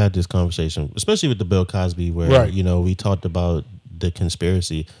we've had this conversation, especially with the Bill Cosby, where right. We talked about the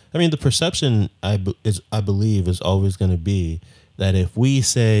conspiracy. I mean, the perception I believe is always going to be that if we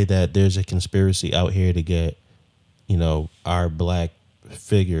say that there's a conspiracy out here to get, our black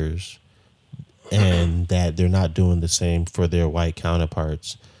figures, and that they're not doing the same for their white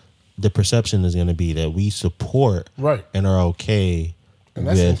counterparts, the perception is going to be that we support right. and are okay. And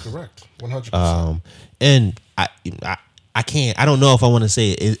that's incorrect. 100%. And I can't. I don't know if I want to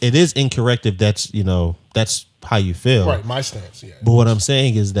say it. It is incorrect if that's that's how you feel. Right. My stance. Yeah. But what I'm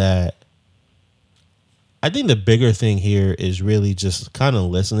saying is that I think the bigger thing here is really just kind of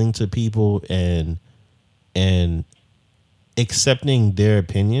listening to people and accepting their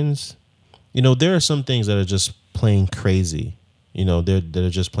opinions. There are some things that are just plain crazy. That are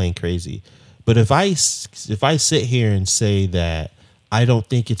just plain crazy. But if I sit here and say that I don't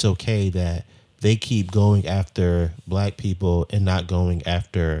think it's okay that they keep going after black people and not going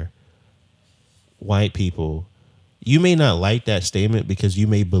after white people, you may not like that statement because you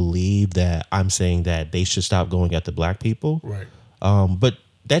may believe that I'm saying that they should stop going after black people. Right. But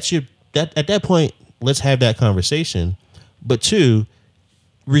at that point, let's have that conversation. But two,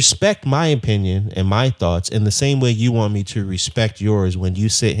 respect my opinion and my thoughts in the same way you want me to respect yours when you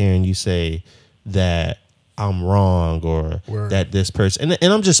sit here and you say that I'm wrong or Word. That this person,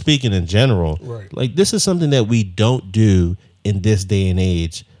 and I'm just speaking in general. Right. Like, this is something that we don't do in this day and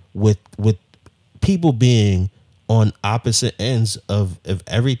age with people being on opposite ends of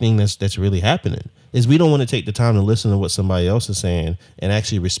everything that's really happening. Is we don't want to take the time to listen to what somebody else is saying and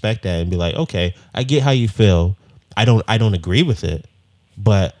actually respect that and be like, okay, I get how you feel. I don't agree with it,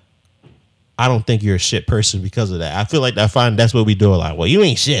 but I don't think you're a shit person because of that. I feel like I find that's what we do a lot. Well, you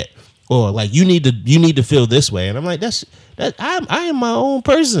ain't shit, or like you need to feel this way, and I'm like, I am my own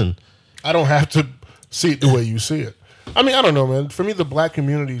person. I don't have to see it the way you see it. I mean, I don't know, man. For me, the black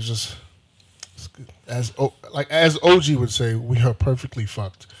community is just as OG would say, we are perfectly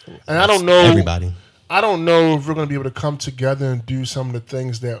fucked. And I don't know everybody. I don't know if we're going to be able to come together and do some of the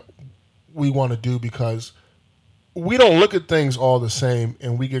things that we want to do, because we don't look at things all the same,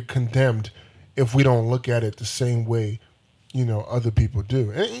 and we get condemned if we don't look at it the same way, other people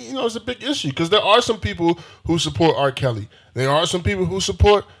do. And, it's a big issue, because there are some people who support R. Kelly. There are some people who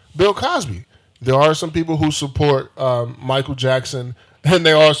support Bill Cosby. There are some people who support Michael Jackson. And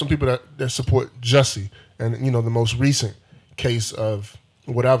there are some people that support Jussie and, the most recent case of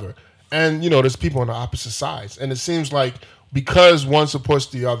whatever. And, there's people on the opposite sides. And it seems like because one supports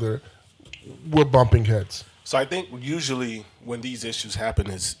the other, we're bumping heads. So I think usually when these issues happen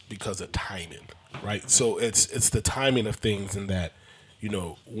is because of timing, right? So it's the timing of things, in that,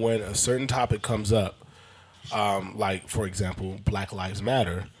 when a certain topic comes up, like, for example, Black Lives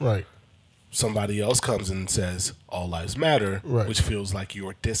Matter. Right. Somebody else comes and says all lives matter, right. which feels like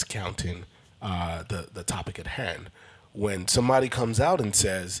you're discounting the topic at hand. When somebody comes out and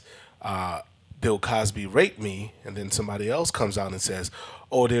says Bill Cosby raped me, and then somebody else comes out and says,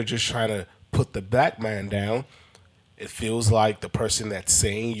 oh, they're just trying to put the black man down, it feels like the person that's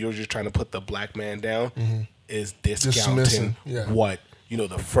saying you're just trying to put the black man down is discounting what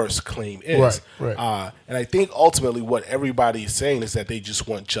the first claim is. Right. And I think ultimately what everybody is saying is that they just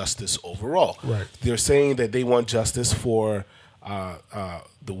want justice overall. Right. They're saying that they want justice for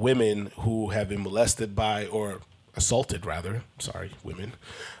the women who have been molested by or assaulted, rather. Sorry, women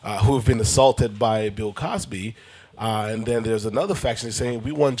who have been assaulted by Bill Cosby. And then there's another faction that's saying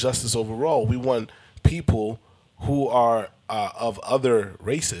we want justice overall. We want people who are of other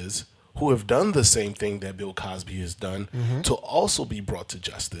races who have done the same thing that Bill Cosby has done to also be brought to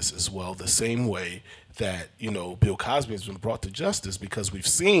justice as well, the same way that, Bill Cosby has been brought to justice, because we've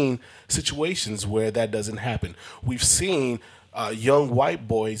seen situations where that doesn't happen. We've seen young white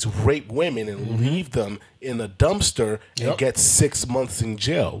boys rape women and leave them in a dumpster and get 6 months in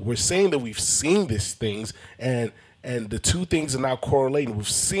jail. We're saying that we've seen these things, and the two things are not correlating. We've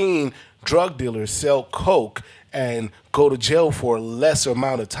seen drug dealers sell coke and go to jail for a lesser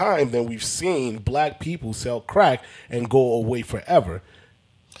amount of time than we've seen black people sell crack and go away forever.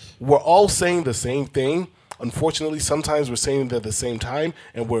 We're all saying the same thing. Unfortunately, sometimes we're saying it at the same time,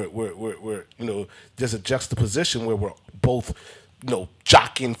 and we're there's a juxtaposition where we're both,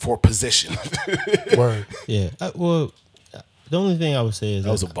 jockeying for position. Word. Yeah. The only thing I would say is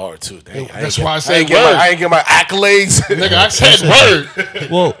that was a bar too. Dang, that's why I say word. I ain't get my accolades. Nigga, I said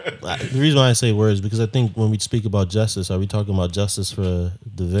word. Well, the reason why I say word is because I think when we speak about justice, are we talking about justice for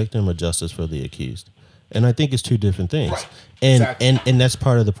the victim or justice for the accused? And I think it's two different things. Right. And, Exactly. and that's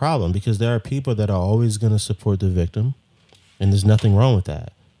part of the problem, because there are people that are always going to support the victim, and there's nothing wrong with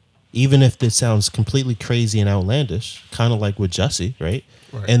that. Even if this sounds completely crazy and outlandish, kind of like with Jussie, right?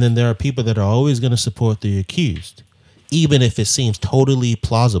 And then there are people that are always going to support the accused, even if it seems totally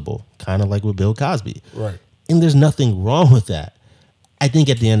plausible, kind of like with Bill Cosby. Right. And there's nothing wrong with that. I think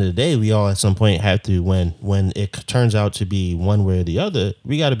at the end of the day, we all at some point have to, when it turns out to be one way or the other,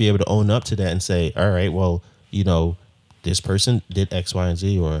 we got to be able to own up to that and say, all right, well, this person did X, Y, and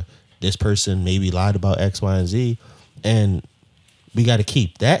Z, or this person maybe lied about X, Y, and Z, and we got to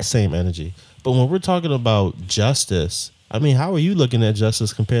keep that same energy. But when we're talking about justice, I mean, how are you looking at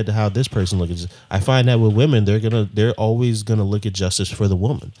justice compared to how this person looks at justice? I find that with women, they're always gonna look at justice for the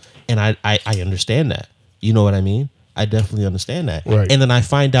woman, and I understand that. You know what I mean? I definitely understand that. Right. And then I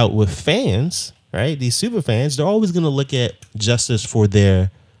find out with fans, right? These super fans, they're always gonna look at justice for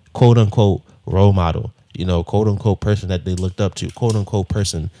their quote unquote role model, quote unquote person that they looked up to, quote unquote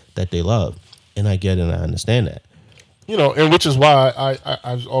person that they love. And I get it and I understand that. And which is why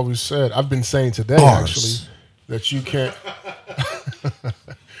I've always said, I've been saying today actually, that you can't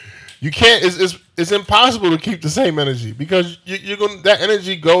it's impossible to keep the same energy, because you're going, that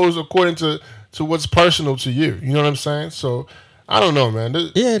energy goes according to what's personal to you. You know what I'm saying? So I don't know, man.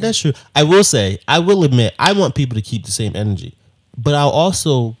 Yeah, that's true. I will admit, I want people to keep the same energy, but I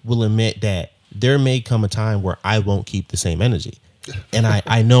also will admit that there may come a time where I won't keep the same energy, and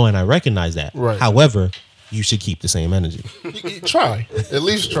I know and I recognize that. Right. However, you should keep the same energy. Try. At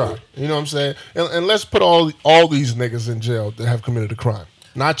least try. You know what I'm saying? And let's put all these niggas in jail that have committed a crime.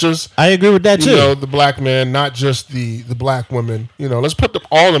 Not just... I agree with that, too. The black man, not just the black women. Let's put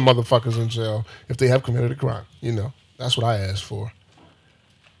all the motherfuckers in jail if they have committed a crime. That's what I asked for.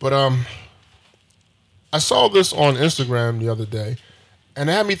 But I saw this on Instagram the other day, and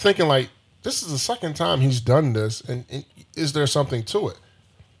it had me thinking, like, this is the second time he's done this, and is there something to it?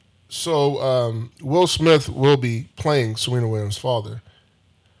 So Will Smith will be playing Serena Williams' father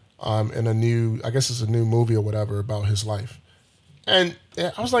in a new, I guess it's a new movie or whatever about his life. And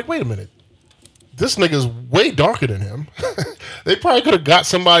I was like, wait a minute. This nigga's way darker than him. They probably could have got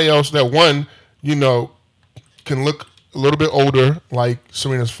somebody else that, one, can look a little bit older like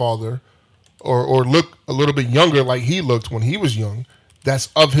Serena's father, or look a little bit younger like he looked when he was young, that's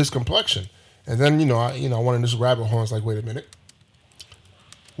of his complexion. And then, I went in this rabbit hole. I was like, wait a minute.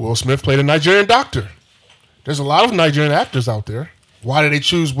 Will Smith played a Nigerian doctor. There's a lot of Nigerian actors out there. Why did they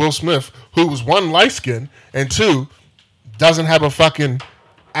choose Will Smith, who was, one, light-skinned, and two, doesn't have a fucking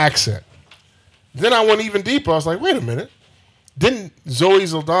accent? Then I went even deeper. I was like, wait a minute. Didn't Zoe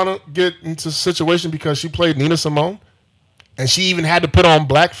Saldana get into a situation because she played Nina Simone? And she even had to put on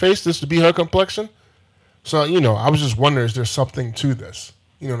blackface just to be her complexion? So, I was just wondering, is there something to this?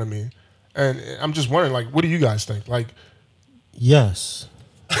 You know what I mean? And I'm just wondering, like, what do you guys think? Like, yes.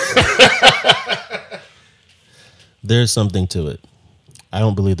 There's something to it. I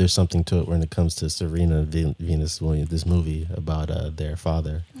don't believe there's something to it when it comes to Serena Venus Williams, this movie about their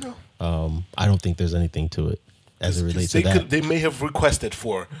father. No. I don't think there's anything to it. as it relates to that. They may have requested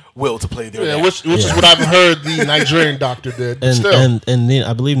for Will to play their dad. which is what I've heard the Nigerian doctor did. And Still. and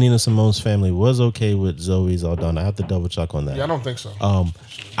I believe Nina Simone's family was okay with Zoe Saldana. I have to double check on that. Yeah, I don't think so.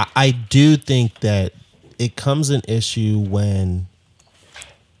 I do think that it comes an issue when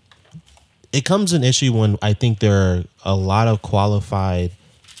I think there are a lot of qualified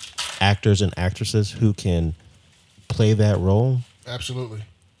actors and actresses who can play that role. Absolutely.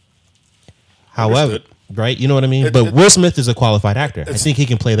 However, right? You know what I mean? But Will Smith is a qualified actor. I think he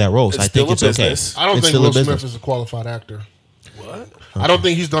can play that role, so I think it's okay. I don't think Will Smith is a qualified actor. What? Okay. I don't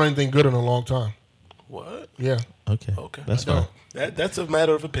think he's done anything good in a long time. What? Yeah. Okay. That's fine. That's a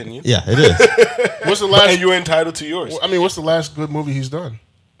matter of opinion. Yeah, it is. What's the last? And you're entitled to yours. I mean, what's the last good movie he's done?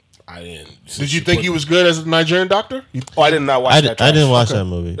 I didn't. Did you think he was good as a Nigerian doctor? I did not watch that. I didn't watch that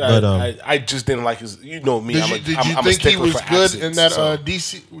movie, but I just didn't like his. You know me. Did you think he was good in that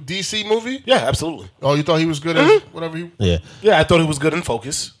DC movie? Yeah, absolutely. Oh, you thought he was good as whatever he? Yeah. Yeah, I thought he was good in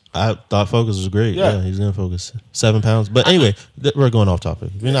Focus. I thought Focus was great. Yeah. Yeah, he's in Focus. 7 pounds. But anyway, we're going off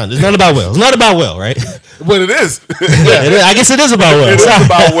topic. It's not about Will. It's not about Will, right? But it is. I guess it is about Will. It is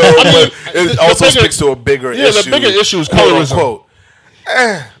about Will, but it also speaks to a bigger issue. Yeah, the bigger issue is colorism.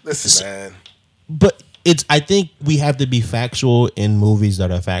 Listen, man. But I think we have to be factual in movies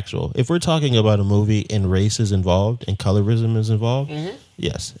that are factual. If we're talking about a movie and race is involved and colorism is involved,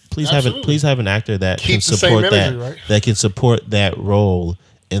 yes, please have an actor that can support that, right? That can support that role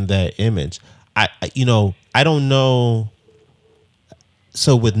in that image. I don't know.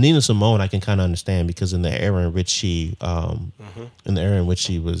 So with Nina Simone, I can kind of understand because in the era in which she,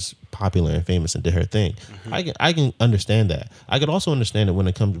 was popular and famous and did her thing, I can understand that. I could also understand it when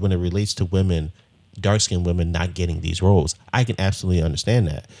it relates to women, dark-skinned women not getting these roles. I can absolutely understand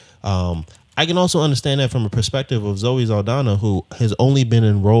that. I can also understand that from a perspective of Zoe Saldana, who has only been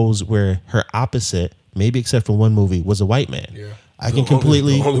in roles where her opposite, maybe except for one movie, was a white man. Yeah. I can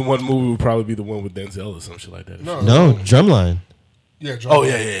completely. The only one movie would probably be the one with Denzel or some shit like that. No, Drumline.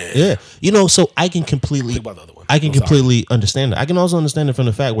 Yeah. Yeah. So I can completely. Think about the other one. I can completely understand that. I can also understand it from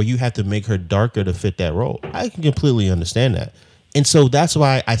the fact where you have to make her darker to fit that role. I can completely understand that. And so that's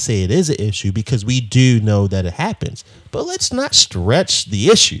why I say it is an issue, because we do know that it happens. But let's not stretch the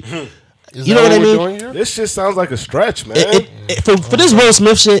issue. You know what I mean? This shit sounds like a stretch, man. For this Will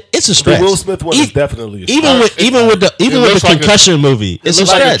Smith shit, it's a stretch. The Will Smith one is definitely a stretch. Even with the concussion movie, it's a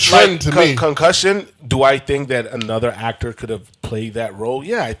stretch. To me. Concussion. Do I think that another actor could have played that role?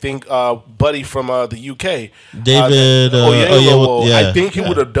 Yeah, I think Buddy from the UK, David. I think he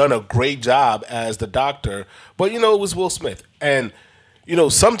would have done a great job as the doctor. But it was Will Smith, and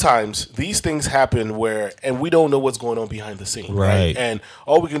sometimes these things happen and we don't know what's going on behind the scene, right? And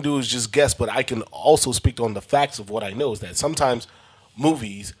all we can do is just guess. But I can also speak on the facts of what I know is that sometimes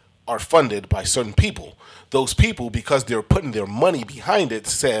movies are funded by certain people. Those people, because they're putting their money behind it,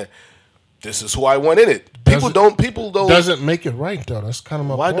 said, "This is who I want in it." People don't. Doesn't make it right though. That's kind of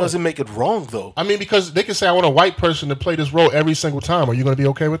my point. Why does it make it wrong though? I mean, because they can say, "I want a white person to play this role every single time." Are you going to be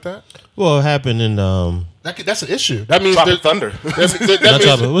okay with that? Well, it happened in That's an issue. That means Tropic Thunder.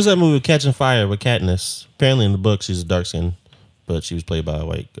 What's that movie, Catching Fire, with Katniss? Apparently in the book she's a dark skin, but she was played by a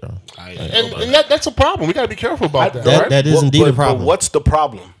white girl. And that's a problem. We got to be careful about that. Right? That is indeed a problem. But what's the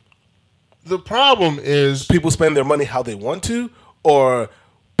problem? The problem is people spend their money how they want to, or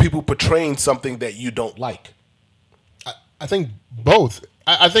people portraying something that you don't like. I think both.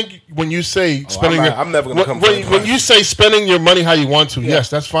 I think when you say spending, I'm never going to come. When you say spending your money how you want to,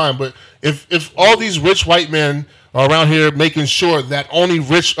 yes, that's fine. But if all these rich white men are around here making sure that only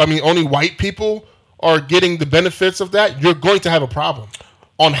white people are getting the benefits of that, you're going to have a problem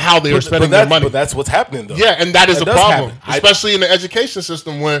on how they are spending their money. But that's what's happening, though. Yeah, and that is a problem, especially in the education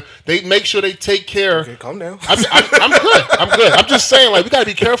system where they make sure they take care. Okay, calm down. I'm good. I'm just saying, we got to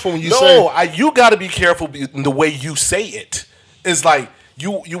be careful when you say. No, you got to be careful in the way you say it. It's like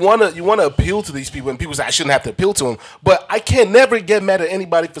you want to appeal to these people, and people say I shouldn't have to appeal to them. But I can never get mad at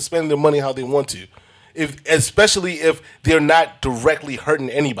anybody for spending their money how they want to, especially if they're not directly hurting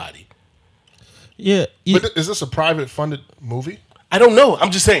anybody. Yeah. But is this a private funded movie? I don't know.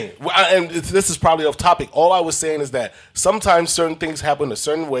 I'm just saying, and this is probably off topic. All I was saying is that sometimes certain things happen a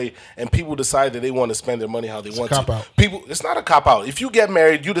certain way, and people decide that they want to spend their money how they want to. Cop-out. It's not a cop out. If you get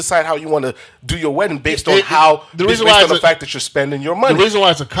married, you decide how you want to do your wedding based on the fact that you're spending your money. The reason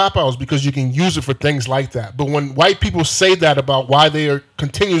why it's a cop out is because you can use it for things like that. But when white people say that about why they are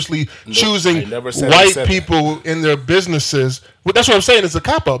continuously choosing white people in their businesses, well, that's what I'm saying. It's a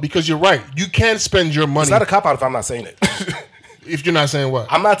cop out because you're right. You can spend your money. It's not a cop out if I'm not saying it. If you're not saying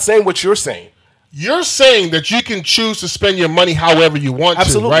what? I'm not saying what you're saying. You're saying that you can choose to spend your money however you want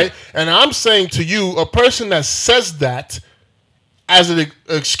Absolutely. to, right? And I'm saying to you, a person that says that as an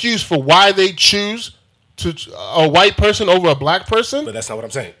excuse for why they choose to a white person over a black person. But that's not what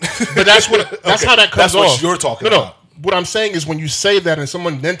I'm saying. But that's how that comes off. That's what you're talking about. What I'm saying is when you say that and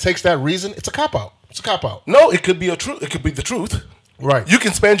someone then takes that reason, it's a cop out. It's a cop out. No, it could be a truth. It could be the truth. Right. You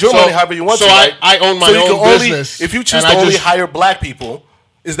can spend your money however you want to. So right? I own my own business. If you choose to only hire black people,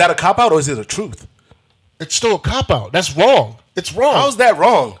 is that a cop out or is it a truth? It's still a cop out. That's wrong. It's wrong. How's that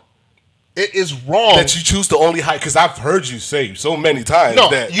wrong? It is wrong that you choose to only hire. Because I've heard you say so many times.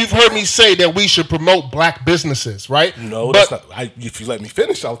 That you've heard me say that we should promote black businesses, right? No, that's not. If you let me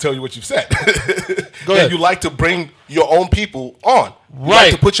finish, I'll tell you what you've said. Go ahead. You like to bring your own people on. You right.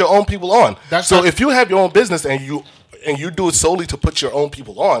 like to put your own people on. If you have your own business and you do it solely to put your own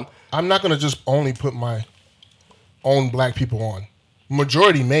people on, I'm not going to just only put my own black people on.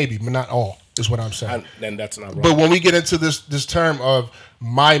 Majority maybe, but not all, is what I'm saying. And that's not wrong. But when we get into this term of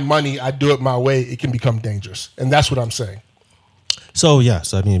my money, I do it my way, it can become dangerous. And that's what I'm saying. So,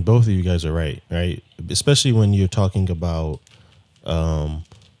 yes, I mean, both of you guys are right? Especially when you're talking about,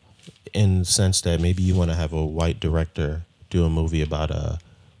 in the sense that maybe you want to have a white director do a movie about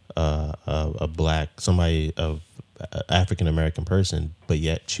a black, somebody of African-American person, but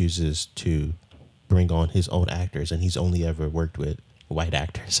yet chooses to bring on his own actors, and he's only ever worked with white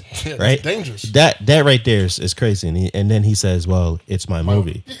actors, right? It's dangerous. That right there is crazy, and then he says, "Well, it's my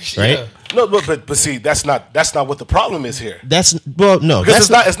movie," right? Yeah. No, but see, that's not what the problem is here. Because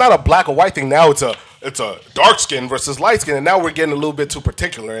it's not a black or white thing. Now it's a dark skin versus light skin, and now we're getting a little bit too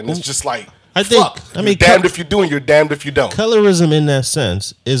particular, and it's just like you're damned if you do and you're damned if you don't. Colorism in that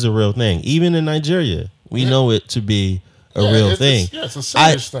sense is a real thing. Even in Nigeria, we know it to be a real thing. It's a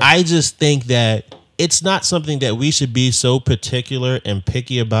serious thing. I just think that it's not something that we should be so particular and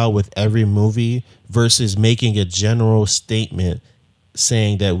picky about with every movie versus making a general statement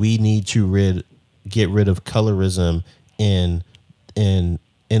saying that we need to get rid of colorism in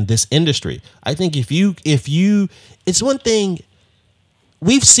this industry. I think if you it's one thing.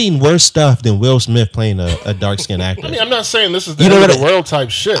 We've seen worse stuff than Will Smith playing a dark-skinned actor. I mean, I'm not saying this is the end of the world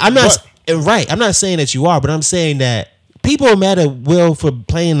type shit. I'm not saying that you are, but I'm saying that people are mad at Will for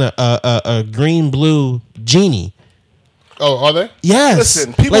playing a green-blue genie. Oh, are they? Yes.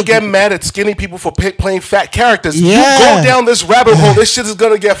 Listen, people get mad at skinny people for playing fat characters. Yeah. You go down this rabbit hole, this shit is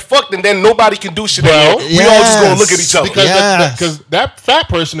gonna get fucked, and then nobody can do shit anymore. We all just gonna look at each other. Because that fat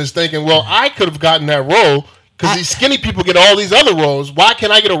person is thinking, well, I could have gotten that role. Because these skinny people get all these other roles. Why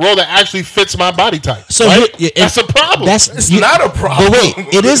can't I get a role that actually fits my body type? So right? That's a problem. It's not a problem. But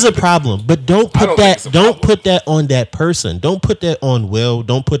wait, it is a problem. But don't put that on that person. Don't put that on Will.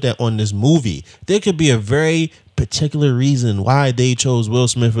 Don't put that on this movie. There could be a very particular reason why they chose Will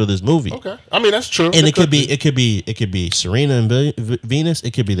Smith for this movie. Okay, I mean that's true. And it could be Serena and Venus.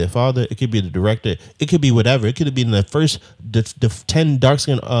 It could be their father. It could be the director. It could be whatever. It could have been the 10 dark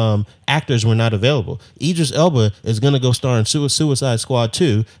skinned actors were not available. Idris Elba is gonna go star in Suicide Squad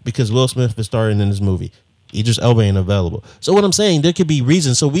 2 because Will Smith is starring in this movie. Idris Elba ain't available. So what I'm saying, there could be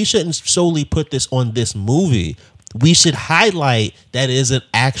reasons. So we shouldn't solely put this on this movie. We should highlight that it is an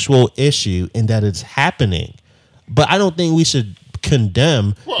actual issue and that it's happening. But I don't think we should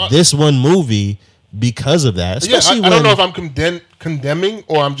condemn this one movie because of that. Especially I don't know if I'm condemning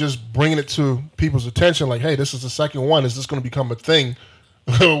or I'm just bringing it to people's attention. Like, hey, this is the second one. Is this going to become a thing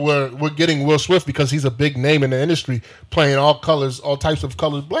where we're getting Will Smith because he's a big name in the industry playing all types of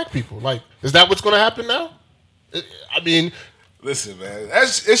colored black people? Like, is that what's going to happen now? I mean... Listen, man,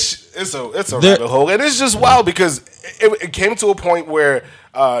 it's a rabbit hole, and it's just wild because it came to a point where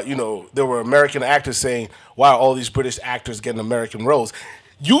there were American actors saying, "Why are all these British actors getting American roles?"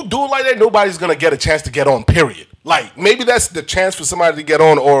 You do it like that, nobody's gonna get a chance to get on. Period. Like maybe that's the chance for somebody to get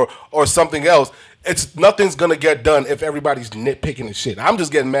on, or something else. Nothing's gonna get done if everybody's nitpicking and shit. I'm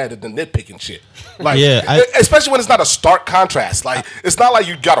just getting mad at the nitpicking shit. Like, especially when it's not a stark contrast. Like, it's not like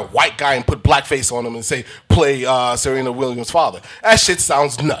you got a white guy and put blackface on him and say play Serena Williams' father. That shit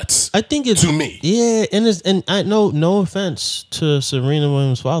sounds nuts. I think it's to me. Yeah, and I know no offense to Serena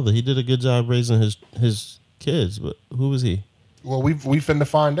Williams' father. He did a good job raising his kids, but who was he? Well, we finna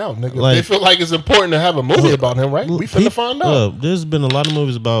find out, nigga. Like, they feel like it's important to have a movie about him, right? We finna find out. There's been a lot of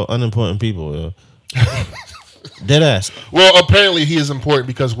movies about unimportant people. Dead ass. Well, apparently he is important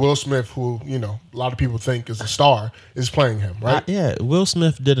because Will Smith, who a lot of people think is a star, is playing him, right? Yeah, Will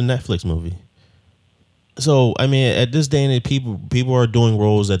Smith did a Netflix movie. So I mean, at this day and age, people are doing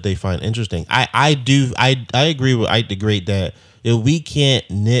roles that they find interesting. I agree with Ike the Great that we can't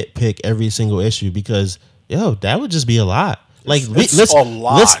nitpick every single issue because that would just be a lot. Like it's a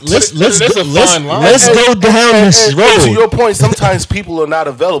lot. Let's It is a fine line. go down this road. And to your point, sometimes people are not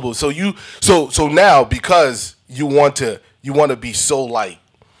available. So now because you want to be so like,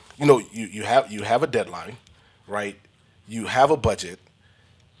 you have a deadline, right? You have a budget.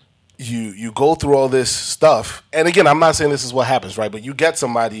 You go through all this stuff, and again, I'm not saying this is what happens, right? But you get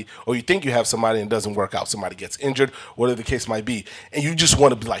somebody, or you think you have somebody, and it doesn't work out. Somebody gets injured, whatever the case might be, and you just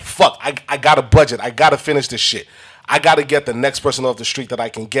want to be like, "Fuck! I got a budget. I got to finish this shit. I got to get the next person off the street that I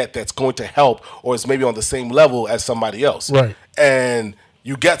can get that's going to help, or is maybe on the same level as somebody else." Right. And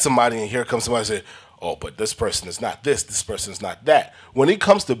you get somebody, and here comes somebody and say, "Oh, but this person is not this. This person is not that." When it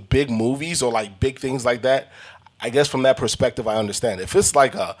comes to big movies or like big things like that, I guess from that perspective, I understand. If it's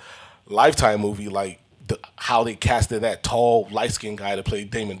like a Lifetime movie, like how they casted that tall, light-skinned guy to play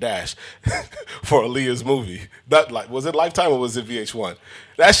Damon Dash for Aaliyah's movie. That was it Lifetime or was it VH1?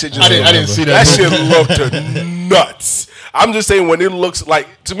 That shit just I didn't see that. That shit looked nuts. I'm just saying when it looks like,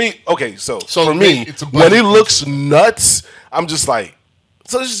 to me, okay, so for me, when it looks nuts, I'm just like,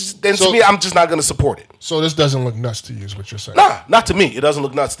 to me, I'm just not going to support it. So this doesn't look nuts to you is what you're saying? Nah, not to me. It doesn't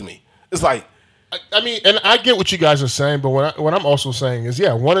look nuts to me. It's like, I mean, and I get what you guys are saying, but what I'm also saying is,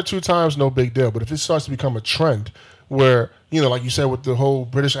 yeah, 1 or 2 times, no big deal. But if it starts to become a trend where, like you said, with the whole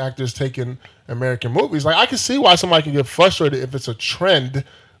British actors taking American movies, like I can see why somebody can get frustrated if it's a trend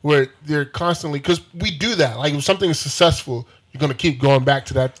where they're constantly, because we do that. Like if something is successful, you're going to keep going back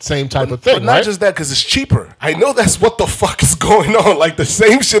to that same type of thing, but not right? just that, because it's cheaper. I know that's what the fuck is going on. Like the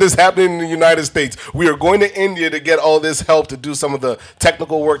same shit is happening in the United States. We are going to India to get all this help to do some of the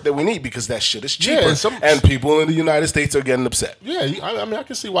technical work that we need because that shit is cheaper. Yeah, and people in the United States are getting upset. Yeah, I mean, I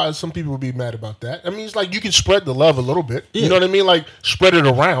can see why some people would be mad about that. I mean, it's like you can spread the love a little bit. Yeah. You know what I mean? Like spread it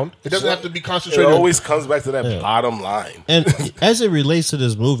around. It doesn't have to be concentrated. It always comes back to that bottom line. And as it relates to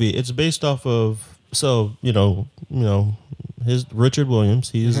this movie, it's based off of his Richard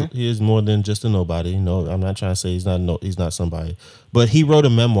Williams. He is more than just a nobody. I'm not trying to say he's not somebody, but he wrote a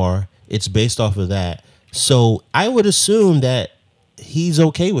memoir. It's based off of that. So I would assume that he's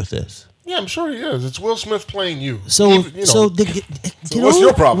okay with this. Yeah, I'm sure he is. It's Will Smith playing you. So what's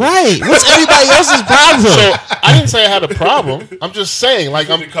your problem? Right. What's everybody else's problem? So I didn't say I had a problem. I'm just saying,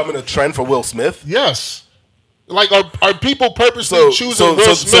 like, I'm becoming a trend for Will Smith. Yes. Like, are people purposely choosing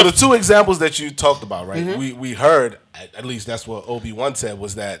Will Smith? So the 2 examples that you talked about, right? Mm-hmm. We heard, at least that's what Obi-Wan said,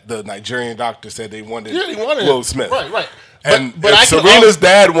 was that the Nigerian doctor said they wanted Will Smith. Right. But Serena's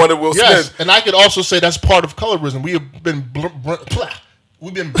dad wanted Will Smith. And I could also say that's part of colorism. We have been brainwashed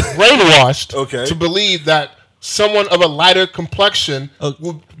to believe that someone of a lighter complexion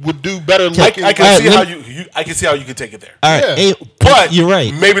would do better looking. I can see how you can take it there. All right, yeah. But you're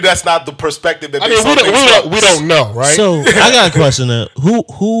right. Maybe that's not the perspective that we don't know, right? So I got a question now.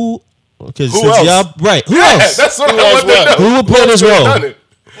 Who? Because who else? Y'all right? Who else? That's what I want to know. Who would play this role?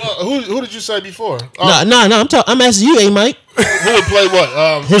 Well, who did you say before? No. I'm asking you, Mike. Who would play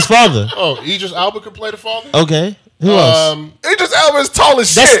what? His father. Oh, Idris Elba could play the father. Okay. Who else? Idris Elba is tall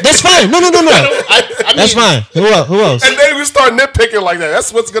as shit. That's fine. No. I mean, That's fine. Who else? And then we start nitpicking like that.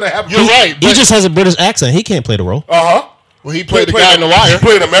 That's what's gonna happen. You're right. He just has a British accent. He can't play the role. Well, he played the guy in The Wire. He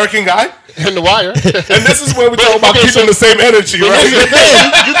played an American guy in The Wire. And this is where we talk about keeping the same energy, right? You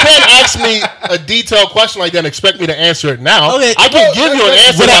can't ask me a detailed question like that and expect me to answer it now. Okay. I can give you an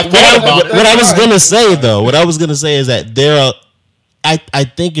answer. What I was gonna say though, is that there are. I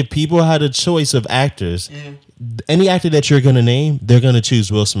think if people had a choice of actors, any actor that you're gonna name, they're gonna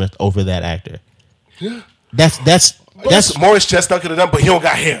choose Will Smith over that actor. Yeah. That's Morris Chestnut could have done, but he don't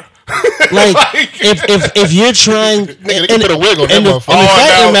got hair. Like if you're trying, they can put a wig on that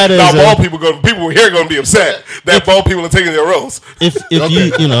motherfucker. Now bald people here going to be upset that bald people are taking their roles. If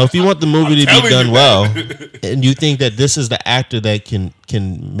you want the movie to be done well, and you think that this is the actor that can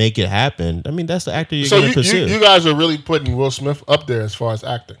make it happen, I mean that's the actor you're going to pursue. You guys are really putting Will Smith up there as far as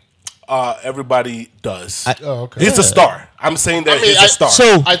acting. Everybody does. Okay. He's a star. I'm saying that he's a star.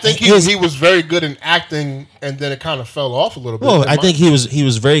 So I think he was very good in acting, and then it kind of fell off a little bit. Well, I think he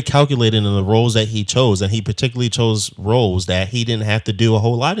was very calculated in the roles that he chose, and he particularly chose roles that he didn't have to do a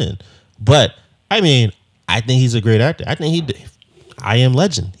whole lot in. But I mean, I think he's a great actor. I think he did. I Am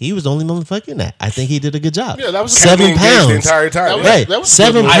Legend. He was the only motherfucker in that. I think he did a good job. Yeah, that was 7 pounds the entire time. Right, that was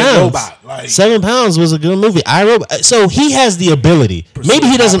 7 pounds. 7 pounds was a good movie. So he has the ability. Maybe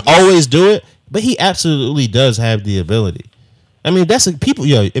he doesn't always do it, but he absolutely does have the ability. I mean, if that's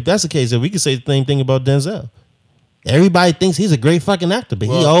the case, then we could say the same thing about Denzel. Everybody thinks he's a great fucking actor, but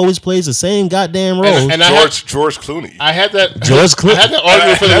he always plays the same goddamn role. And George Clooney. I had that. George Clooney. I had that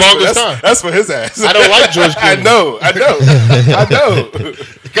argument for the longest time. That's for his ass. I don't like George Clooney. I know.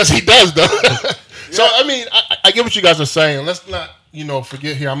 Because he does, though. So I mean, I get what you guys are saying. Let's not,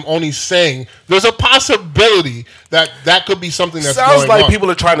 forget here. I'm only saying there's a possibility that could be something that's sounds going like on. people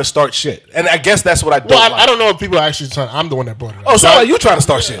are trying to start shit, and I guess that's what I don't. Well, like. I don't know if people are actually trying. I'm the one that brought it up. Oh, sounds like you trying to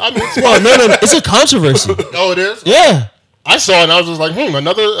start shit. I mean, Well, no, it's a controversy. Oh, it is. Yeah, I saw it and I was just like,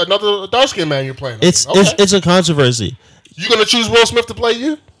 another dark skinned man you're playing. it's a controversy. You gonna choose Will Smith to play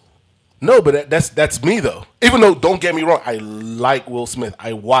you? No, but that's me though. Even though, don't get me wrong, I like Will Smith.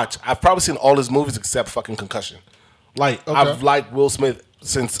 I've probably seen all his movies except fucking Concussion. Like I've liked Will Smith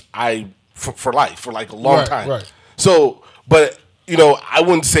since for life, for like a long time. Right. So, but I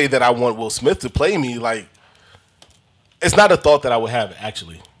wouldn't say that I want Will Smith to play me. Like, it's not a thought that I would have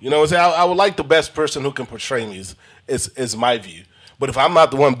actually. You know what I'm saying? I would like the best person who can portray me is my view. But if I'm not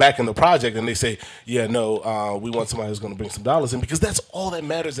the one backing the project and they say, we want somebody who's going to bring some dollars in, because that's all that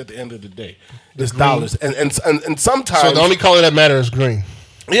matters at the end of the day, is dollars. And sometimes... So the only color that matters is green.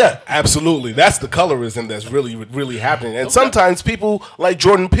 Yeah, absolutely. That's the colorism that's really, really happening. And sometimes people like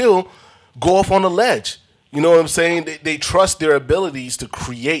Jordan Peele go off on a ledge. You know what I'm saying? They trust their abilities to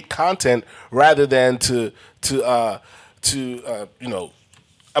create content rather than to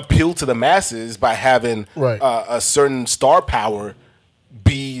appeal to the masses by having a certain star power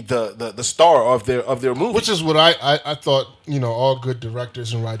be the star of their movie. Which is what I thought, all good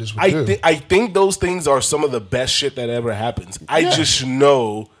directors and writers would do. I think those things are some of the best shit that ever happens. I just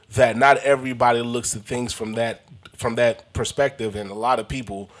know that not everybody looks at things from that perspective, and a lot of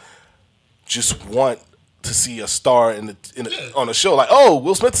people just want to see a star on a show. Like, oh,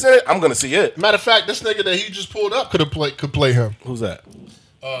 Will Smith's in it, I'm gonna see it. Matter of fact, this nigga that he just pulled up could play him. Who's that?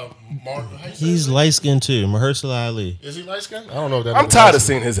 He's light skinned too. Mahershala Ali. Is he light skinned? I don't know if that. I'm tired of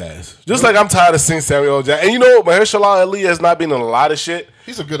seeing his ass. Just like I'm tired of seeing Samuel L. Jackson. And you know what? Mahershala Ali has not been in a lot of shit.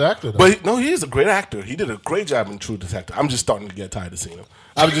 He's a good actor, though. But he is a great actor. He did a great job in True Detective. I'm just starting to get tired of seeing him.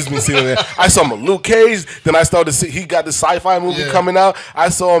 I've just been seeing him. I saw him in Luke Cage. Then I started to see he got the sci-fi movie coming out. I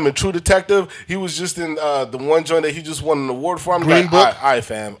saw him in True Detective. He was just in the one joint that he just won an award for. I'm Green Book. All right,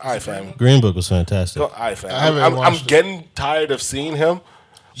 fam. Green Book was fantastic. All right, fam. I'm getting tired of seeing him.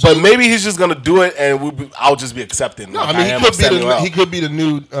 But maybe he's just gonna do it, and I'll just be accepting. No, he could be the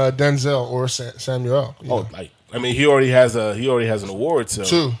new Denzel or Samuel. He already has an award. So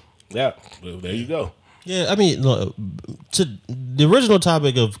true. Yeah, well, there you go. Yeah, I mean, look, to the original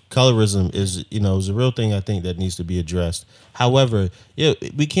topic of colorism is a real thing. I think that needs to be addressed. However,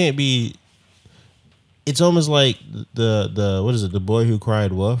 we can't be. It's almost like the what is it? The Boy Who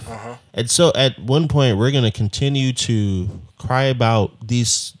Cried Wolf. Uh-huh. And so at one point we're going to continue to cry about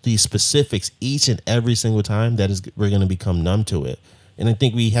these specifics each and every single time. We're going to become numb to it. And I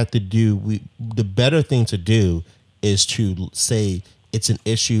think we have to the better thing to do is to say it's an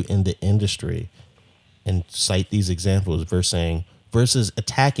issue in the industry and cite these examples versus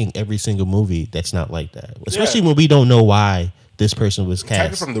attacking every single movie that's not like that. Especially when we don't know why this person was cast.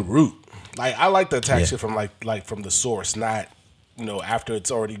 Attack it from the root. Like, I like to attack shit from like from the source, not after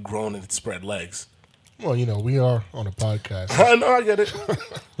it's already grown and spread legs. Well, we are on a podcast. I know, I get it.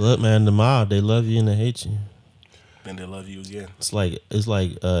 Look, man, the mob, they love you and they hate you. Then they love you again. It's like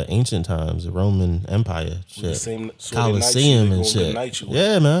ancient times, the Roman Empire shit, the same Colosseum and shit.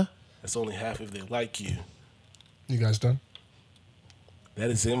 Yeah, man. That's only half if they like you. You guys done? That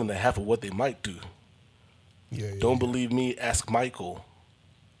is even the half of what they might do. Yeah. Don't believe me? Ask Michael.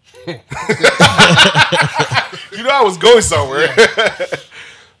 I was going somewhere. Yeah.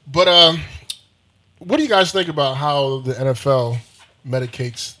 But what do you guys think about how the NFL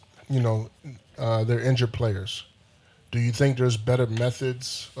medicates, their injured players? Do you think there's better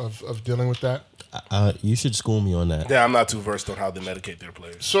methods of dealing with that? You should school me on that. Yeah, I'm not too versed on how they medicate their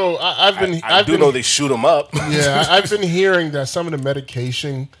players. So I do know they shoot them up. Yeah, I've been hearing that some of the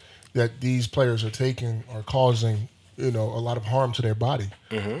medication that these players are taking are causing a lot of harm to their body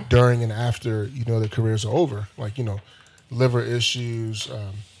during and after their careers are over, like liver issues,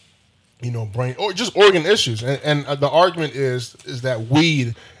 brain or just organ issues, and the argument is that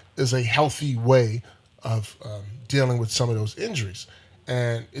weed is a healthy way of dealing with some of those injuries,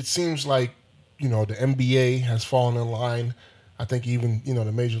 and it seems like the NBA has fallen in line. I think even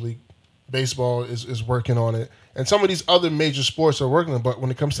the Major League Baseball is working on it, and some of these other major sports are working on it. But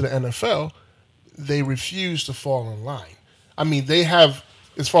when it comes to the NFL, they refuse to fall in line. I mean, they have,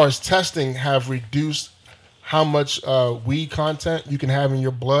 as far as testing, have reduced how much weed content you can have in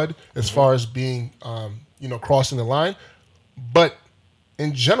your blood as far as being, crossing the line. But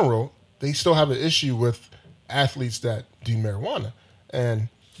in general, they still have an issue with athletes that do marijuana. And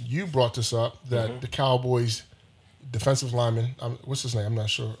you brought this up, that the Cowboys defensive lineman, what's his name? I'm not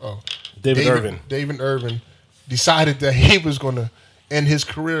sure. Oh, David Irvin. David Irvin decided that he was going to end his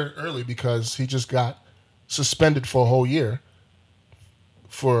career early because he just got suspended for a whole year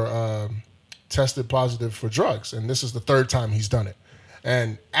for tested positive for drugs. And this is the third time he's done it.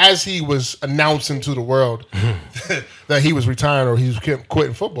 And as he was announcing to the world that he was retiring or he was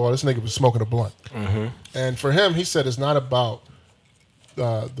quitting football, this nigga was smoking a blunt. Mm-hmm. And for him, he said it's not about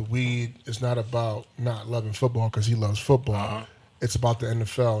the weed. It's not about not loving football because he loves football. Uh-huh. It's about the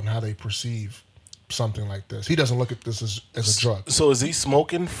NFL and how they perceive something like this. He doesn't look at this as a drug. So is he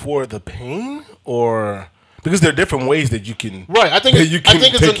smoking for the pain or... Because there are different ways that you can I think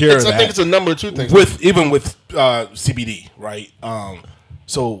it's a number of two things. Even with CBD, right?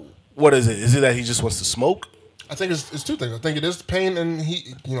 So what is it? Is it that he just wants to smoke? I think it's two things. I think it is pain, and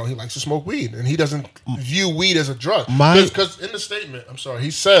he likes to smoke weed, and he doesn't view weed as a drug. Because in the statement,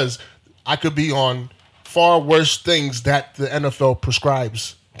 he says I could be on far worse things that the NFL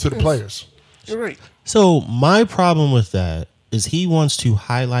prescribes to the players. You're right. So my problem with that is he wants to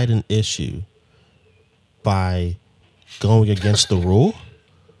highlight an issue by going against the rule.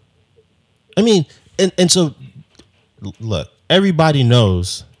 I mean, and so look, everybody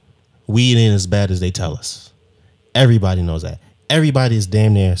knows weed ain't as bad as they tell us. Everybody knows that. Everybody is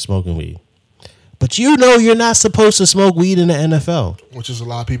damn near smoking weed. But you're not supposed to smoke weed in the NFL. Which is a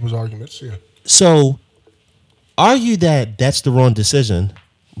lot of people's arguments, yeah. So argue that that's the wrong decision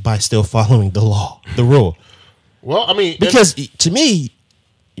by still following the law, the rule. Well, I mean... Because to me...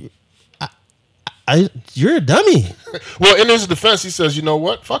 you're a dummy. Well, in his defense, he says, "You know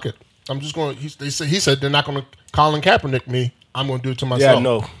what? Fuck it. I'm just going." He said they're not going to Colin Kaepernick me. I'm going to do it to myself. Yeah,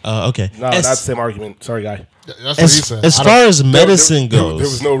 no. Okay. No, that's the same argument. Sorry, guy. That's what he said. As far as medicine goes, there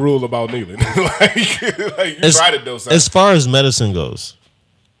was no rule about kneeling. like you tried to do something. As far as medicine goes,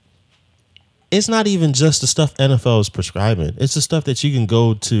 it's not even just the stuff NFL is prescribing. It's the stuff that you can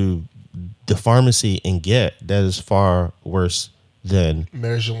go to the pharmacy and get that is far worse than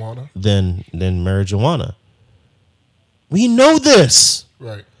marijuana. Than marijuana. We know this.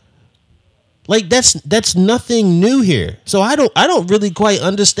 Right. Like that's nothing new here. So I don't really quite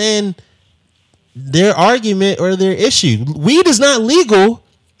understand their argument or their issue. Weed is not legal,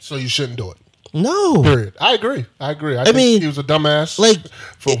 so you shouldn't do it. No. Period. I agree. I mean, he was a dumbass. Like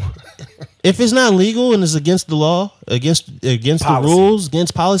if it's not legal and it's against the law, against the rules,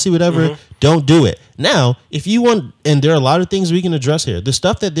 against policy, whatever, don't do it. Now, if you want, and there are a lot of things we can address here. The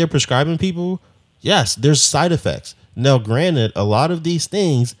stuff that they're prescribing people, yes, there's side effects. Now, granted, a lot of these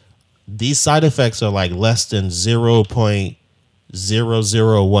things, these side effects are like less than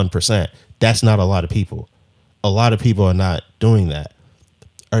 0.001%. That's not a lot of people. A lot of people are not doing that,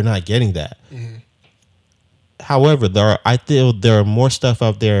 are not getting that. Mm-hmm. However, I feel there are more stuff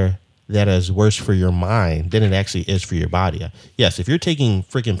out there that is worse for your mind than it actually is for your body. Yes, if you're taking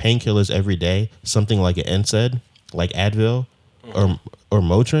freaking painkillers every day, something like an NSAID, like Advil or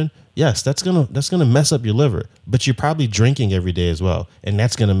Motrin, yes, that's gonna mess up your liver. But you're probably drinking every day as well, and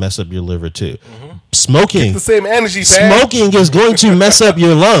that's gonna mess up your liver too. Mm-hmm. Smoking, it's the same energy. Smoking is going to mess up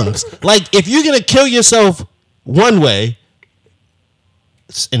your lungs. Like if you're gonna kill yourself one way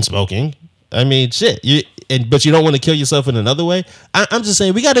in smoking, I mean, shit. But you don't want to kill yourself in another way. I'm just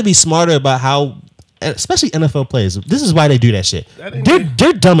saying we got to be smarter about how, especially NFL players. This is why they do that shit.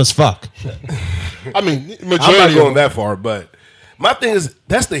 They're dumb as fuck. I mean, I'm not going that far, but my thing is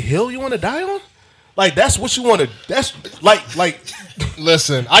that's the hill you want to die on. Like that's what you want to. That's like.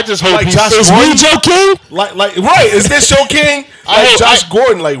 Listen, I just hope like he's Josh Gordon, Joe King. Like right? Is this Joe King? Josh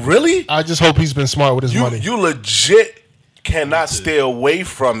Gordon? Like really? I just hope he's been smart with his money. You legit cannot stay away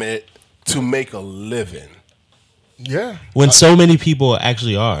from it to make a living. Yeah. When so many people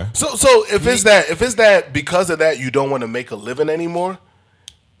actually are. So if it's that because of that you don't want to make a living anymore,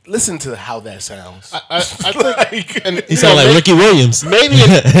 listen to how that sounds. I think and, he sounds like Ricky Williams. Maybe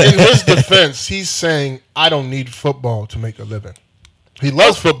in his defense, he's saying I don't need football to make a living. He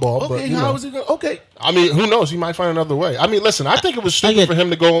loves football, but how is he going? Okay. I mean, who knows? He might find another way. I mean, listen, I think it was stupid for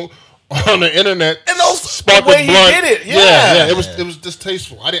him to go on the internet and the way he did it. Yeah. It was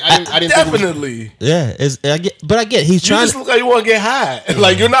distasteful. I didn't definitely. Think but I get he's trying. You just look like you want to get high.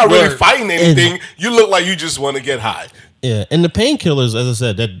 Like you're not really fighting anything. You look like you just want to get high. Yeah, and the painkillers, as I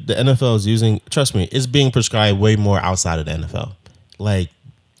said, that the NFL is using, trust me, is being prescribed way more outside of the NFL. Like,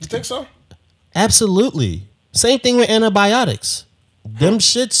 you think so? Absolutely. Same thing with antibiotics. Them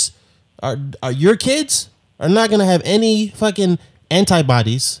shits are your kids are not gonna have any fucking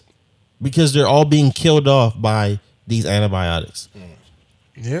antibodies because they're all being killed off by these antibiotics.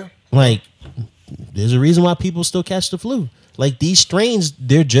 Yeah. Like, there's a reason why people still catch the flu. Like, these strains,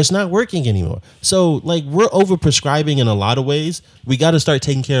 they're just not working anymore. So, like, we're overprescribing in a lot of ways. We got to start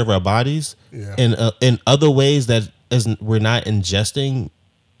taking care of our bodies in other ways that we're not ingesting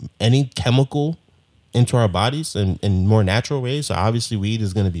any chemical into our bodies in more natural ways. So obviously weed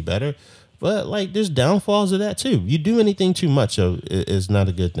is going to be better. But like, there's downfalls of that too. You do anything too much is not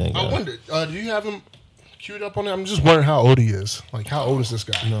a good thing. I wonder, do you have him queued up on it? I'm just wondering how old he is. Like, how old is this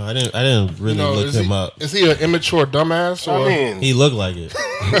guy? No, I didn't really look him up. Is he an immature dumbass? Or? I mean, he looked like it.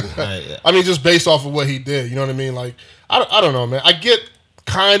 I mean, just based off of what he did. You know what I mean? Like, I don't know, man. I get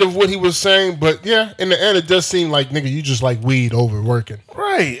kind of what he was saying, but yeah, in the end, it does seem like, nigga, you just like weed over working.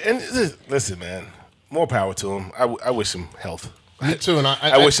 Right. And listen, man, more power to him. I wish him health. Me too, and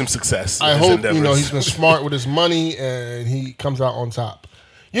I wish him success. I hope he's been smart with his money and he comes out on top.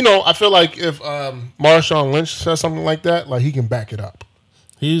 I feel like if Marshawn Lynch says something like that, like he can back it up.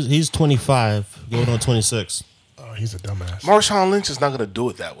 He's 25, going on 26. Oh, he's a dumbass. Marshawn Lynch is not going to do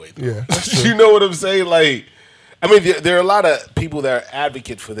it that way, though. Yeah, that's true. You know what I'm saying? Like, I mean, there are a lot of people that are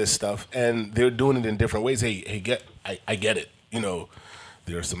advocate for this stuff, and they're doing it in different ways. I get it.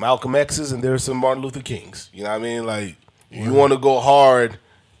 There are some Malcolm X's and there are some Martin Luther Kings. You know what I mean? Like, you want to go hard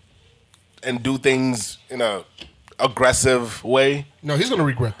and do things in a aggressive way. No, he's going to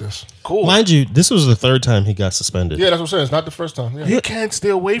regret this. Cool. Mind you, this was the third time he got suspended. Yeah, that's what I'm saying. It's not the first time. Yeah. You can't stay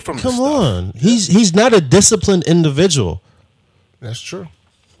away from this Come stuff. on. He's not a disciplined individual. That's true.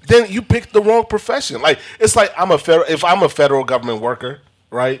 Then you picked the wrong profession. Like, it's like if I'm a federal government worker,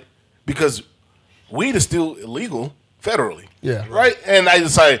 right? Because weed is still illegal federally. Yeah. Right? And I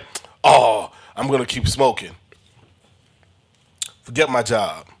decide, I'm going to keep smoking. Forget my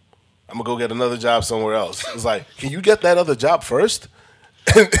job. I'm going to go get another job somewhere else. It's like, can you get that other job first?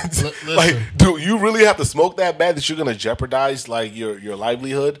 Like, do you really have to smoke that bad that you're going to jeopardize, like, your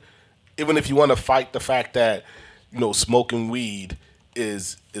livelihood? Even if you want to fight the fact that, smoking weed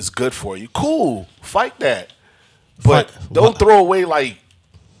is good for you. Cool. Fight that. But don't throw away, like,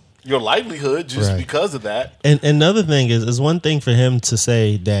 your livelihood just because of that. And another thing is one thing for him to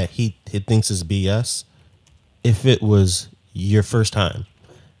say that he thinks is BS if it was your first time.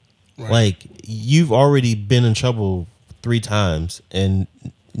 Right. Like, you've already been in trouble 3 times and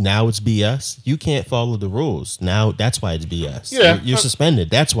now it's BS. You can't follow the rules. Now that's why it's BS. Yeah. You're suspended.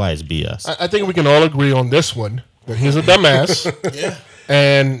 That's why it's BS. I think we can all agree on this one that he's a dumbass. Yeah.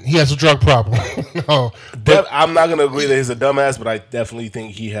 And he has a drug problem. No, but I'm not going to agree that he's a dumbass, but I definitely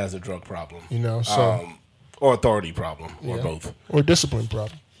think he has a drug problem. Or authority problem, or both. Or discipline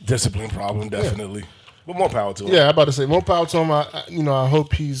problem. Discipline problem, definitely. Yeah. But more power to him. Yeah, I'm about to say more power to him. I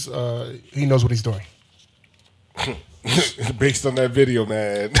hope he knows what he's doing. Based on that video,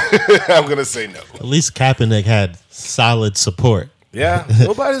 man, I'm gonna say no. At least Kaepernick had solid support. Yeah,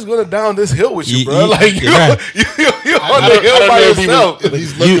 nobody's gonna down this hill with you, bro. You're on the hill by yourself.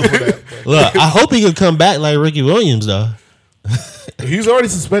 He's looking for that. But. Look, I hope he can come back like Ricky Williams, though. He's already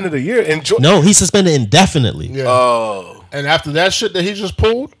suspended a year. No, he's suspended indefinitely. Yeah. Oh. And after that shit that he just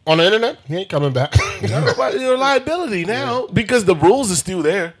pulled on the internet, he ain't coming back. Your liability now because the rules are still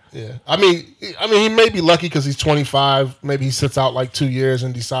there. Yeah, I mean, he may be lucky because he's 25. Maybe he sits out like 2 years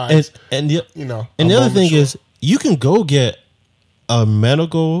and decides. And the other thing is, you can go get a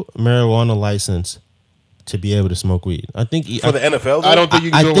medical marijuana license to be able to smoke weed. I think for the NFL. I don't think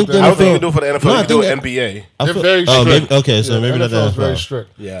you can do it. I don't think you can do it for the NFL. You can do it NBA. They're very strict. Okay, so maybe that's very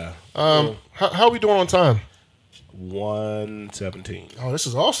strict. Yeah. How are we doing on time? 1:17. Oh, this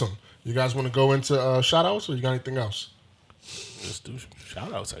is awesome. You guys want to go into shoutouts or you got anything else? Let's do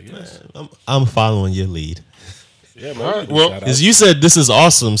shoutouts, I guess. I'm following your lead. Yeah, man. Right, well, because you said this is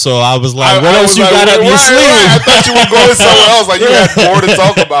awesome, so I was like, what else you got up your sleeve? I thought you were going somewhere else, like you had more to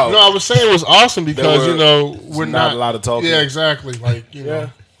talk about. No, I was saying it was awesome because we're not a lot of talking. Yeah, exactly. Like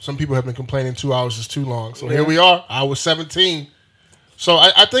some people have been complaining 2 hours is too long. So here we are. I was 17. So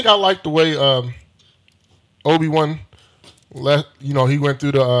I think I like the way Obi-Wan, he went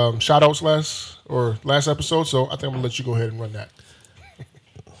through the shout-outs last episode. So I think I'm going to let you go ahead and run that.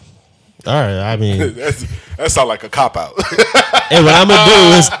 All right, I mean... that sounds like a cop-out. And what I'm going to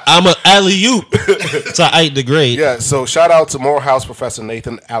do is I'm going to alley-oop to Ike the Great. Yeah, so shout out to Morehouse Professor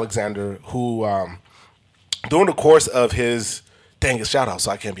Nathan Alexander, who during the course of his... Dang, it's shout out, so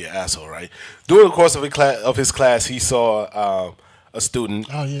I can't be an asshole, right? During the course of his class, he saw a student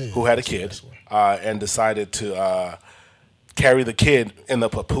who had a kid and decided to carry the kid in the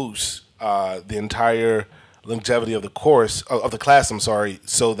papoose the entire longevity of the course of the class.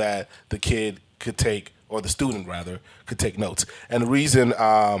 So that the kid could take, or the student rather, could take notes. And the reason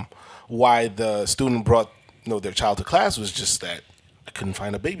why the student brought their child to class was just that I couldn't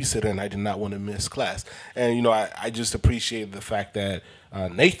find a babysitter and I did not want to miss class. And I just appreciated the fact that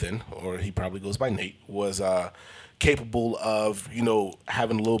Nathan, or he probably goes by Nate, was capable of,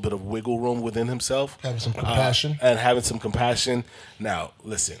 having a little bit of wiggle room within himself. Having some compassion. And having some compassion. Now,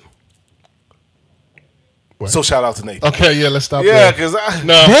 listen. What? So shout out to Nathan. Okay, yeah, let's stop Yeah, there. because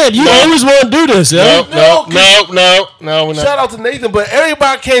Dad, you always want to do this, yo. No, we're not. Shout out to Nathan, but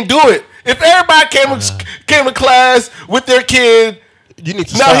everybody can't do it. If everybody came to class with their kid, you need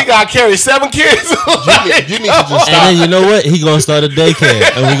to now stop. he got to carry 7 kids. You need to just stop. And then you know what? He gonna start a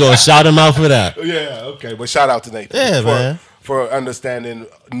daycare, and we gonna shout him out for that. Yeah, okay. But shout out to Nathan. Yeah, man. For understanding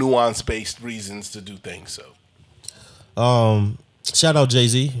nuance-based reasons to do things. So, shout out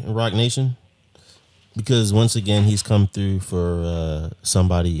Jay-Z and Rock Nation, because once again he's come through for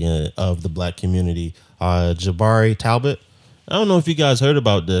somebody of the black community. Jabari Talbot. I don't know if you guys heard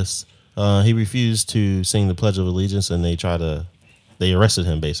about this. He refused to sing the Pledge of Allegiance, and they arrested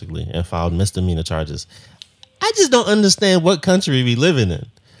him basically and filed misdemeanor charges. I just don't understand what country we living in.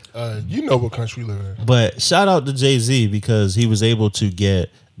 You know what country we live in. But shout out to Jay-Z because he was able to get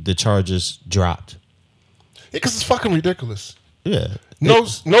the charges dropped. Yeah, because it's fucking ridiculous. Yeah. No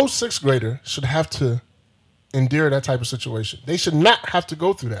 6th grader should have to endure that type of situation. They should not have to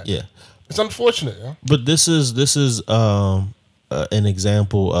go through that. Yeah. It's unfortunate. Yeah? But this is an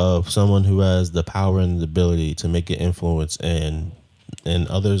example of someone who has the power and the ability to make an influence in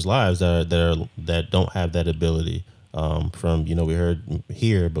others' lives that don't have that ability. From we heard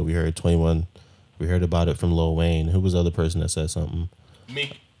here, but we heard 21. We heard about it from Lil Wayne. Who was the other person that said something?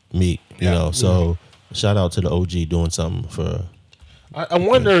 Meek. So shout out to the OG doing something for. I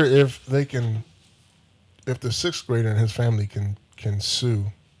wonder if the 6th grader and his family can sue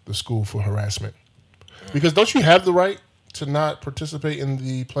the school for harassment, because don't you have the right to not participate in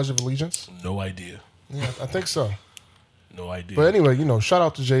the Pledge of Allegiance? no idea. Yeah, I think so. No idea. But anyway, shout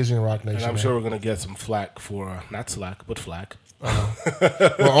out to Jay-Z and Rock Nation. And I'm sure we're going to get some flack for, not slack, but flack. Well,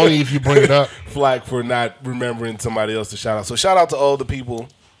 only if you bring it up. Flack for not remembering somebody else to shout out. So shout out to all the people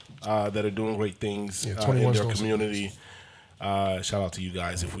that are doing great things in their community. Shout out to you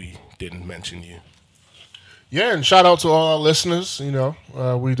guys if we didn't mention you. Yeah, and shout out to all our listeners.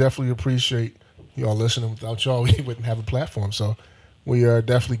 We definitely appreciate y'all listening. Without y'all, we wouldn't have a platform. So we are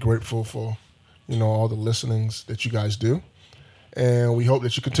definitely grateful for all the listenings that you guys do. And we hope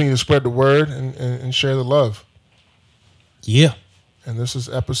that you continue to spread the word and share the love. Yeah. And this is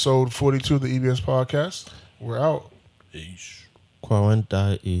episode 42 of the EBS Podcast. We're out.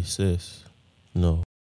 46. No.